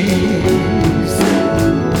peace.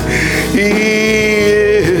 He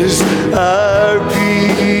is our peace.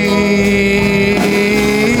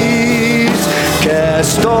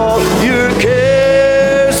 Cast all your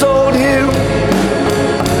cares on him,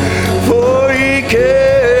 for he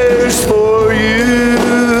cares for you.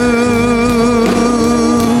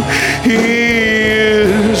 He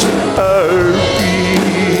is our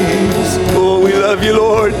peace. Oh, we love you,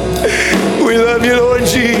 Lord. We love you, Lord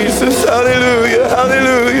Jesus. Hallelujah,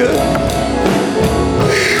 hallelujah.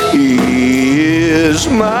 He is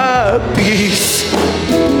my peace.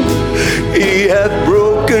 He hath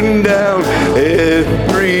broken down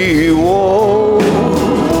every wall.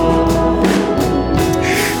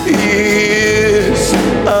 He is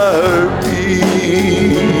our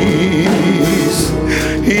peace.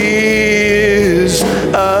 He is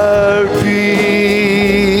our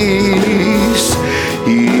peace.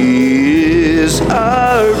 He is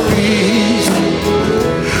our peace,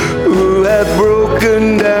 who hath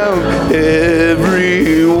broken down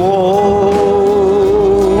every wall.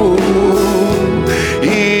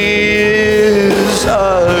 He is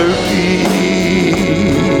our peace.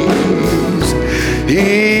 He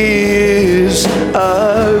is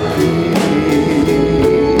our peace.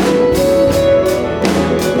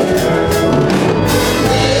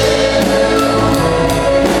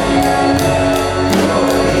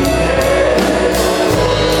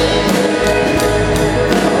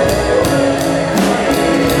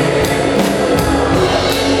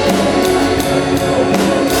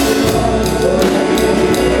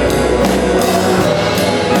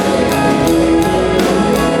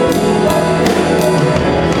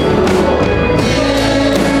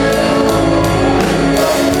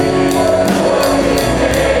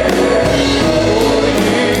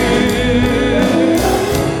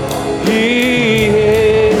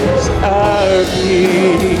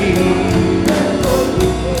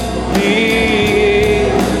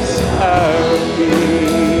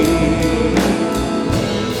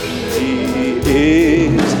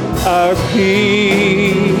 Our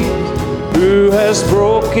peace, who has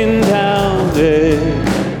broken down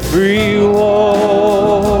every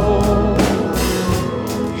wall.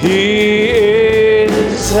 He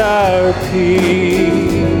is our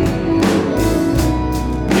peace.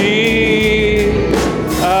 He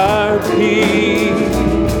is our peace.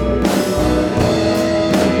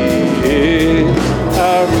 He is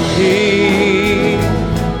our peace,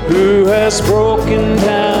 who has broken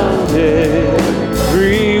down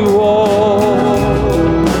every wall.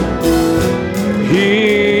 He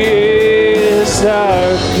is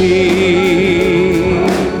our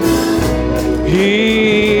peace.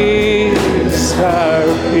 He is our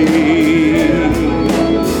peace.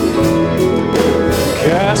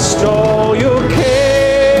 Cast all your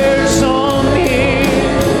cares on him,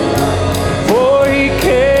 for he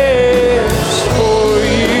cares for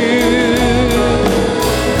you.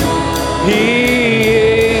 He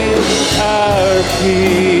is our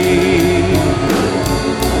peace.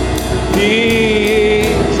 He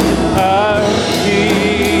is our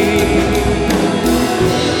peace.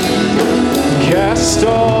 Cast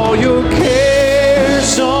all your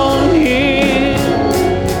cares on him,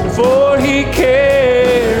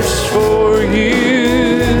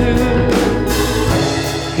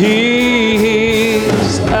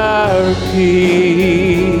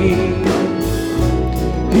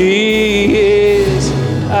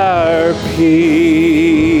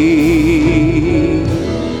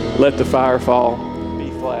 Let the fire fall.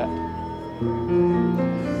 B flat.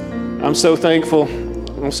 I'm so thankful.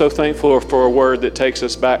 I'm so thankful for a word that takes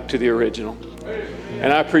us back to the original.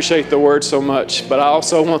 And I appreciate the word so much, but I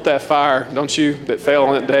also want that fire, don't you, that fell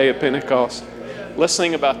on that day of Pentecost. Let's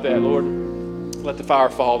sing about that, Lord. Let the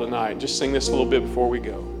fire fall tonight. Just sing this a little bit before we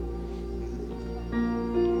go.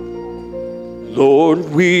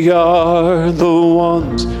 Lord, we are the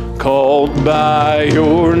ones called by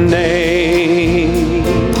your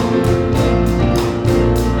name.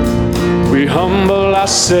 We humble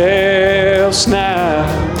ourselves now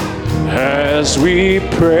as we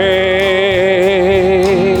pray,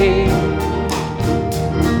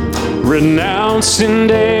 renouncing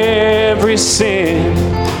every sin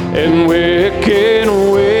and wicked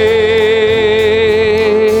way.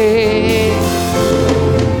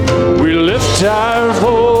 We lift our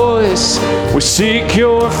voice, we seek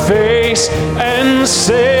your face and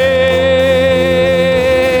say,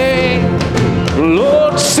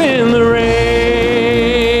 Lord, send the rain,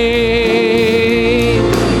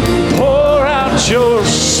 pour out your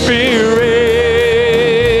spirit,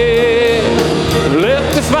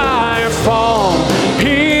 let the fire fall,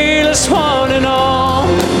 heal us one and all,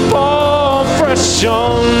 fall fresh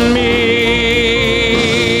on me.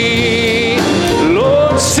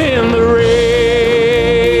 Lord, send the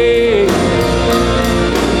rain,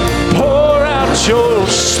 pour out your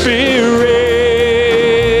spirit,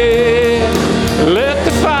 let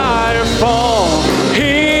the fire fall,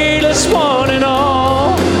 heal us one and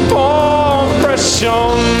all, fall fresh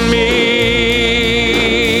on me.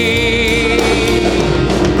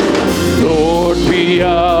 Lord, we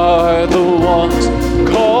are the ones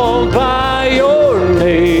called by your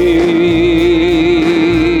name.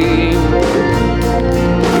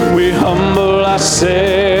 We humble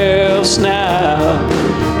ourselves now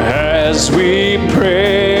as we pray,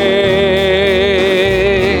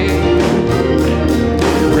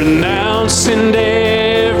 renouncing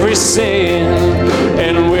every sin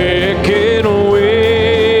and wicked way.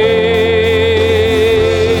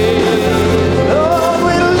 Lord,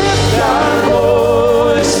 we lift our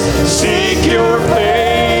voice, seek your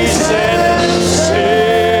face and say,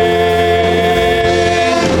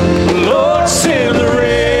 Lord, send the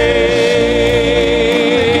rain,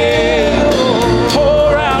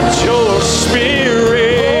 pour out your spirit,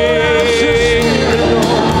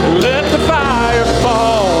 let the fire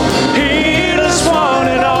fall, heal us one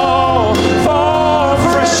and all, fall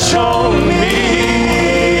fresh on me.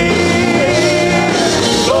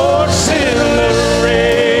 Lord, send the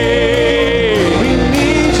rain, we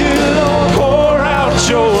need you, Lord, pour out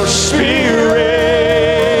your spirit,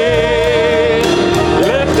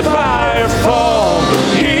 let the fire fall,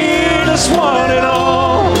 heal us one and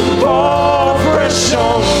all, fall fresh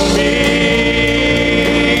on me.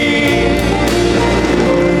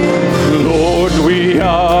 Lord, we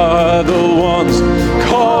are the ones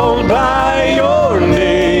called by your name.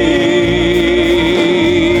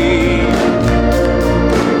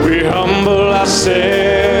 We humble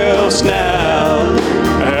ourselves now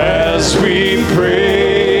as we pray,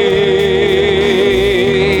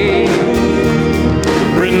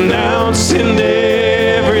 renouncing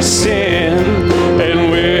every sin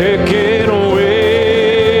and wicked way.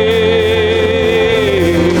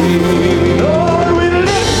 Lord, we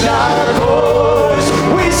lift our voice,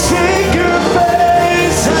 we seek your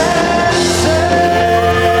face and say,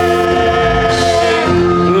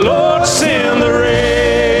 Lord, send the rain,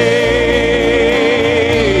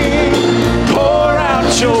 pour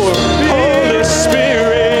out your Holy Spirit.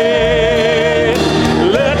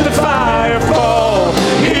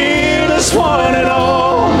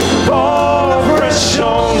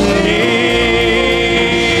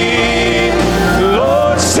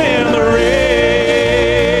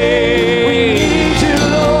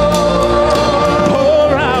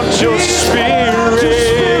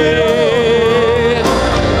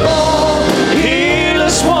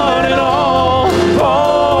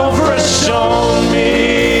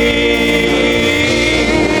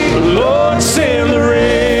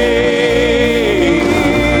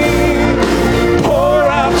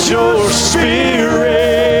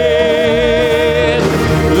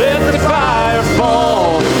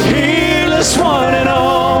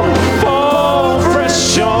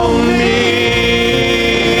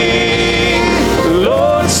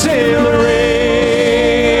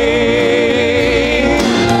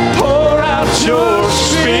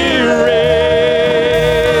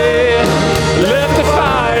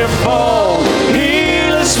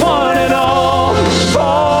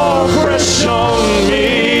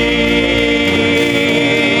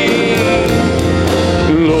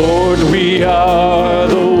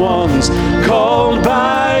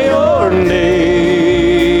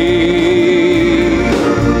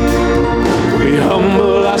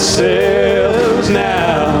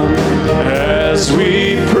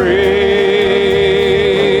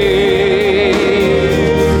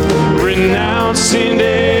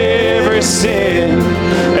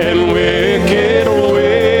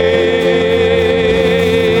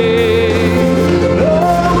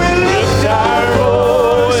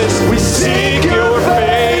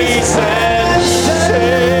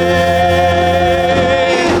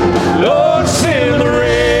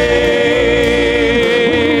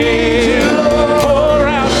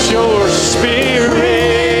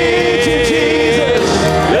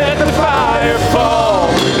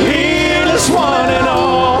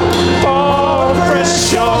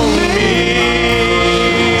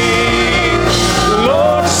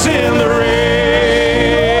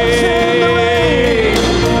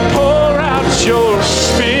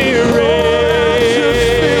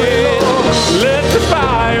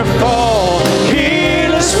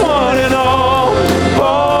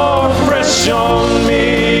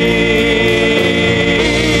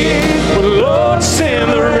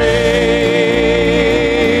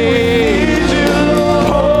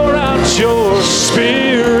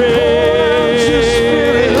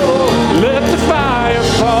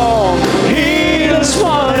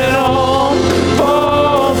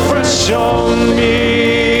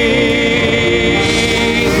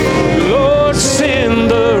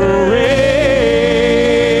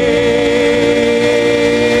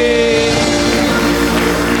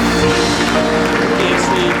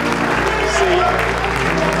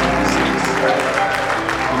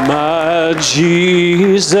 My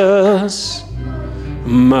Jesus,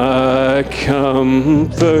 my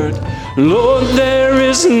comfort, Lord, there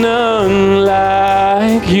is none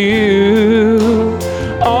like you.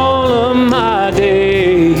 All of my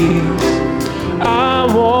days I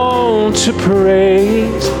want to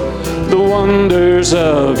praise the wonders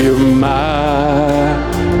of your mighty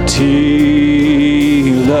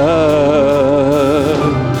love.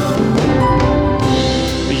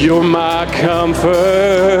 You're my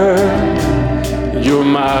comfort, you're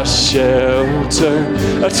my shelter,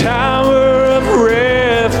 a tower of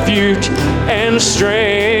refuge and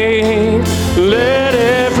strength. Let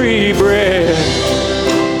every breath,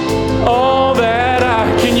 all that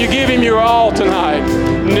can you give him your all tonight?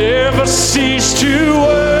 Never cease to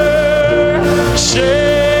worship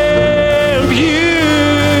you.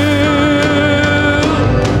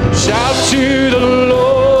 Shout to the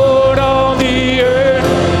Lord, all the earth,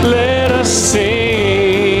 let us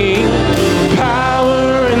sing.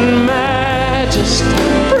 Power and majesty,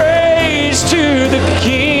 praise to the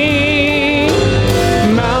King.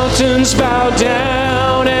 Mountains bow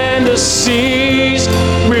down and the seas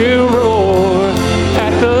will roar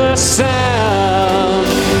at the sound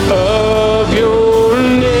of your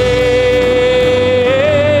name.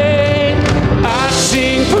 I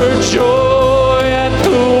sing for joy at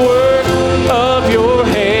the work of your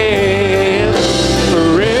hand.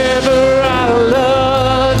 Forever I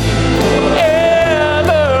love you,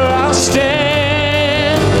 forever I'll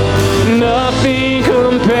stand. Nothing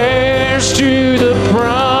compares to the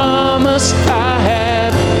promise I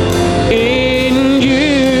have in you.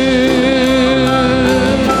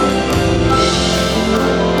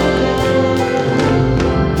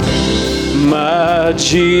 My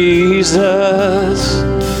Jesus,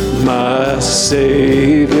 my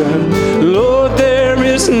Savior, Lord, there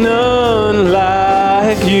is none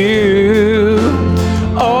like you.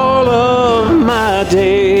 All of my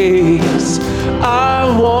days I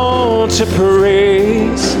want to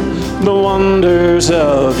praise the wonders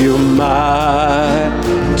of your mighty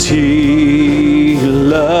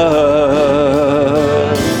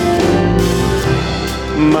love.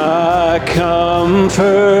 My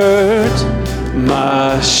comfort,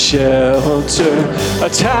 my shelter, a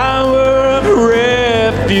tower of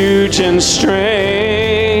refuge and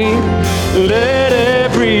strength. Let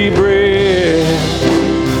every breath,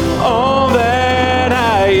 all that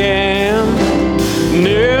I am,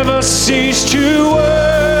 never cease to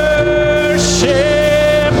worship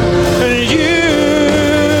you.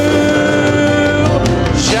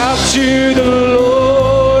 Shout to the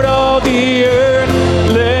Lord, all the earth,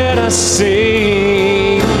 let us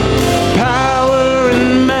sing. Power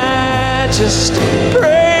and majesty,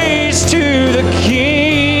 praise to the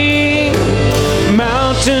King.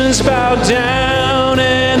 Mountains bow down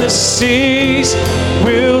and the seas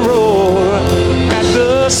will roar at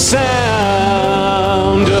the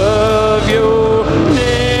sound of your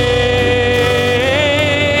name.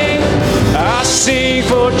 I sing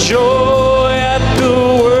for joy at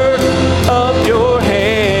the work of your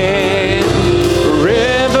hand.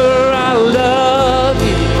 Forever I love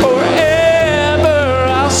you, forever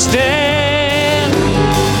I'll stand.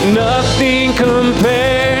 Nothing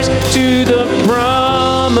compares to the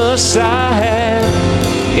promise I have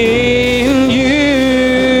in you.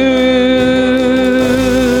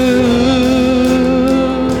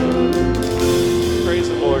 Praise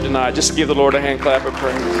the Lord tonight. Just give the Lord a hand clap of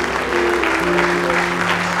praise.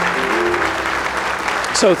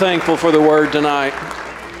 So thankful for the word tonight.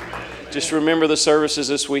 Just remember the services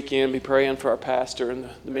this weekend. Be praying for our pastor and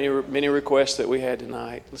the many requests that we had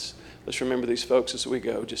tonight. Let's remember these folks as we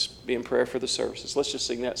go. Just be in prayer for the services. Let's just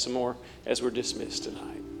sing that some more as we're dismissed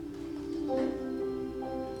tonight.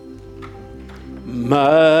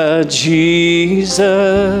 My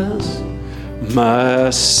Jesus, my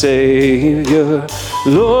Savior,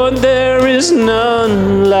 Lord, there is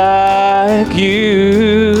none like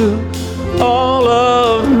you. All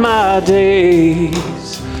of my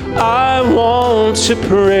days I want to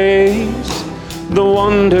praise the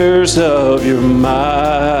wonders of your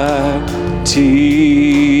mighty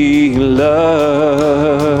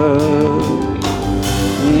love.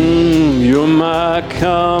 You're my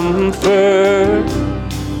comfort,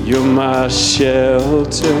 you're my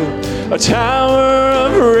shelter, a tower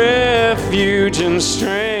of refuge and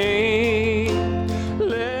strength.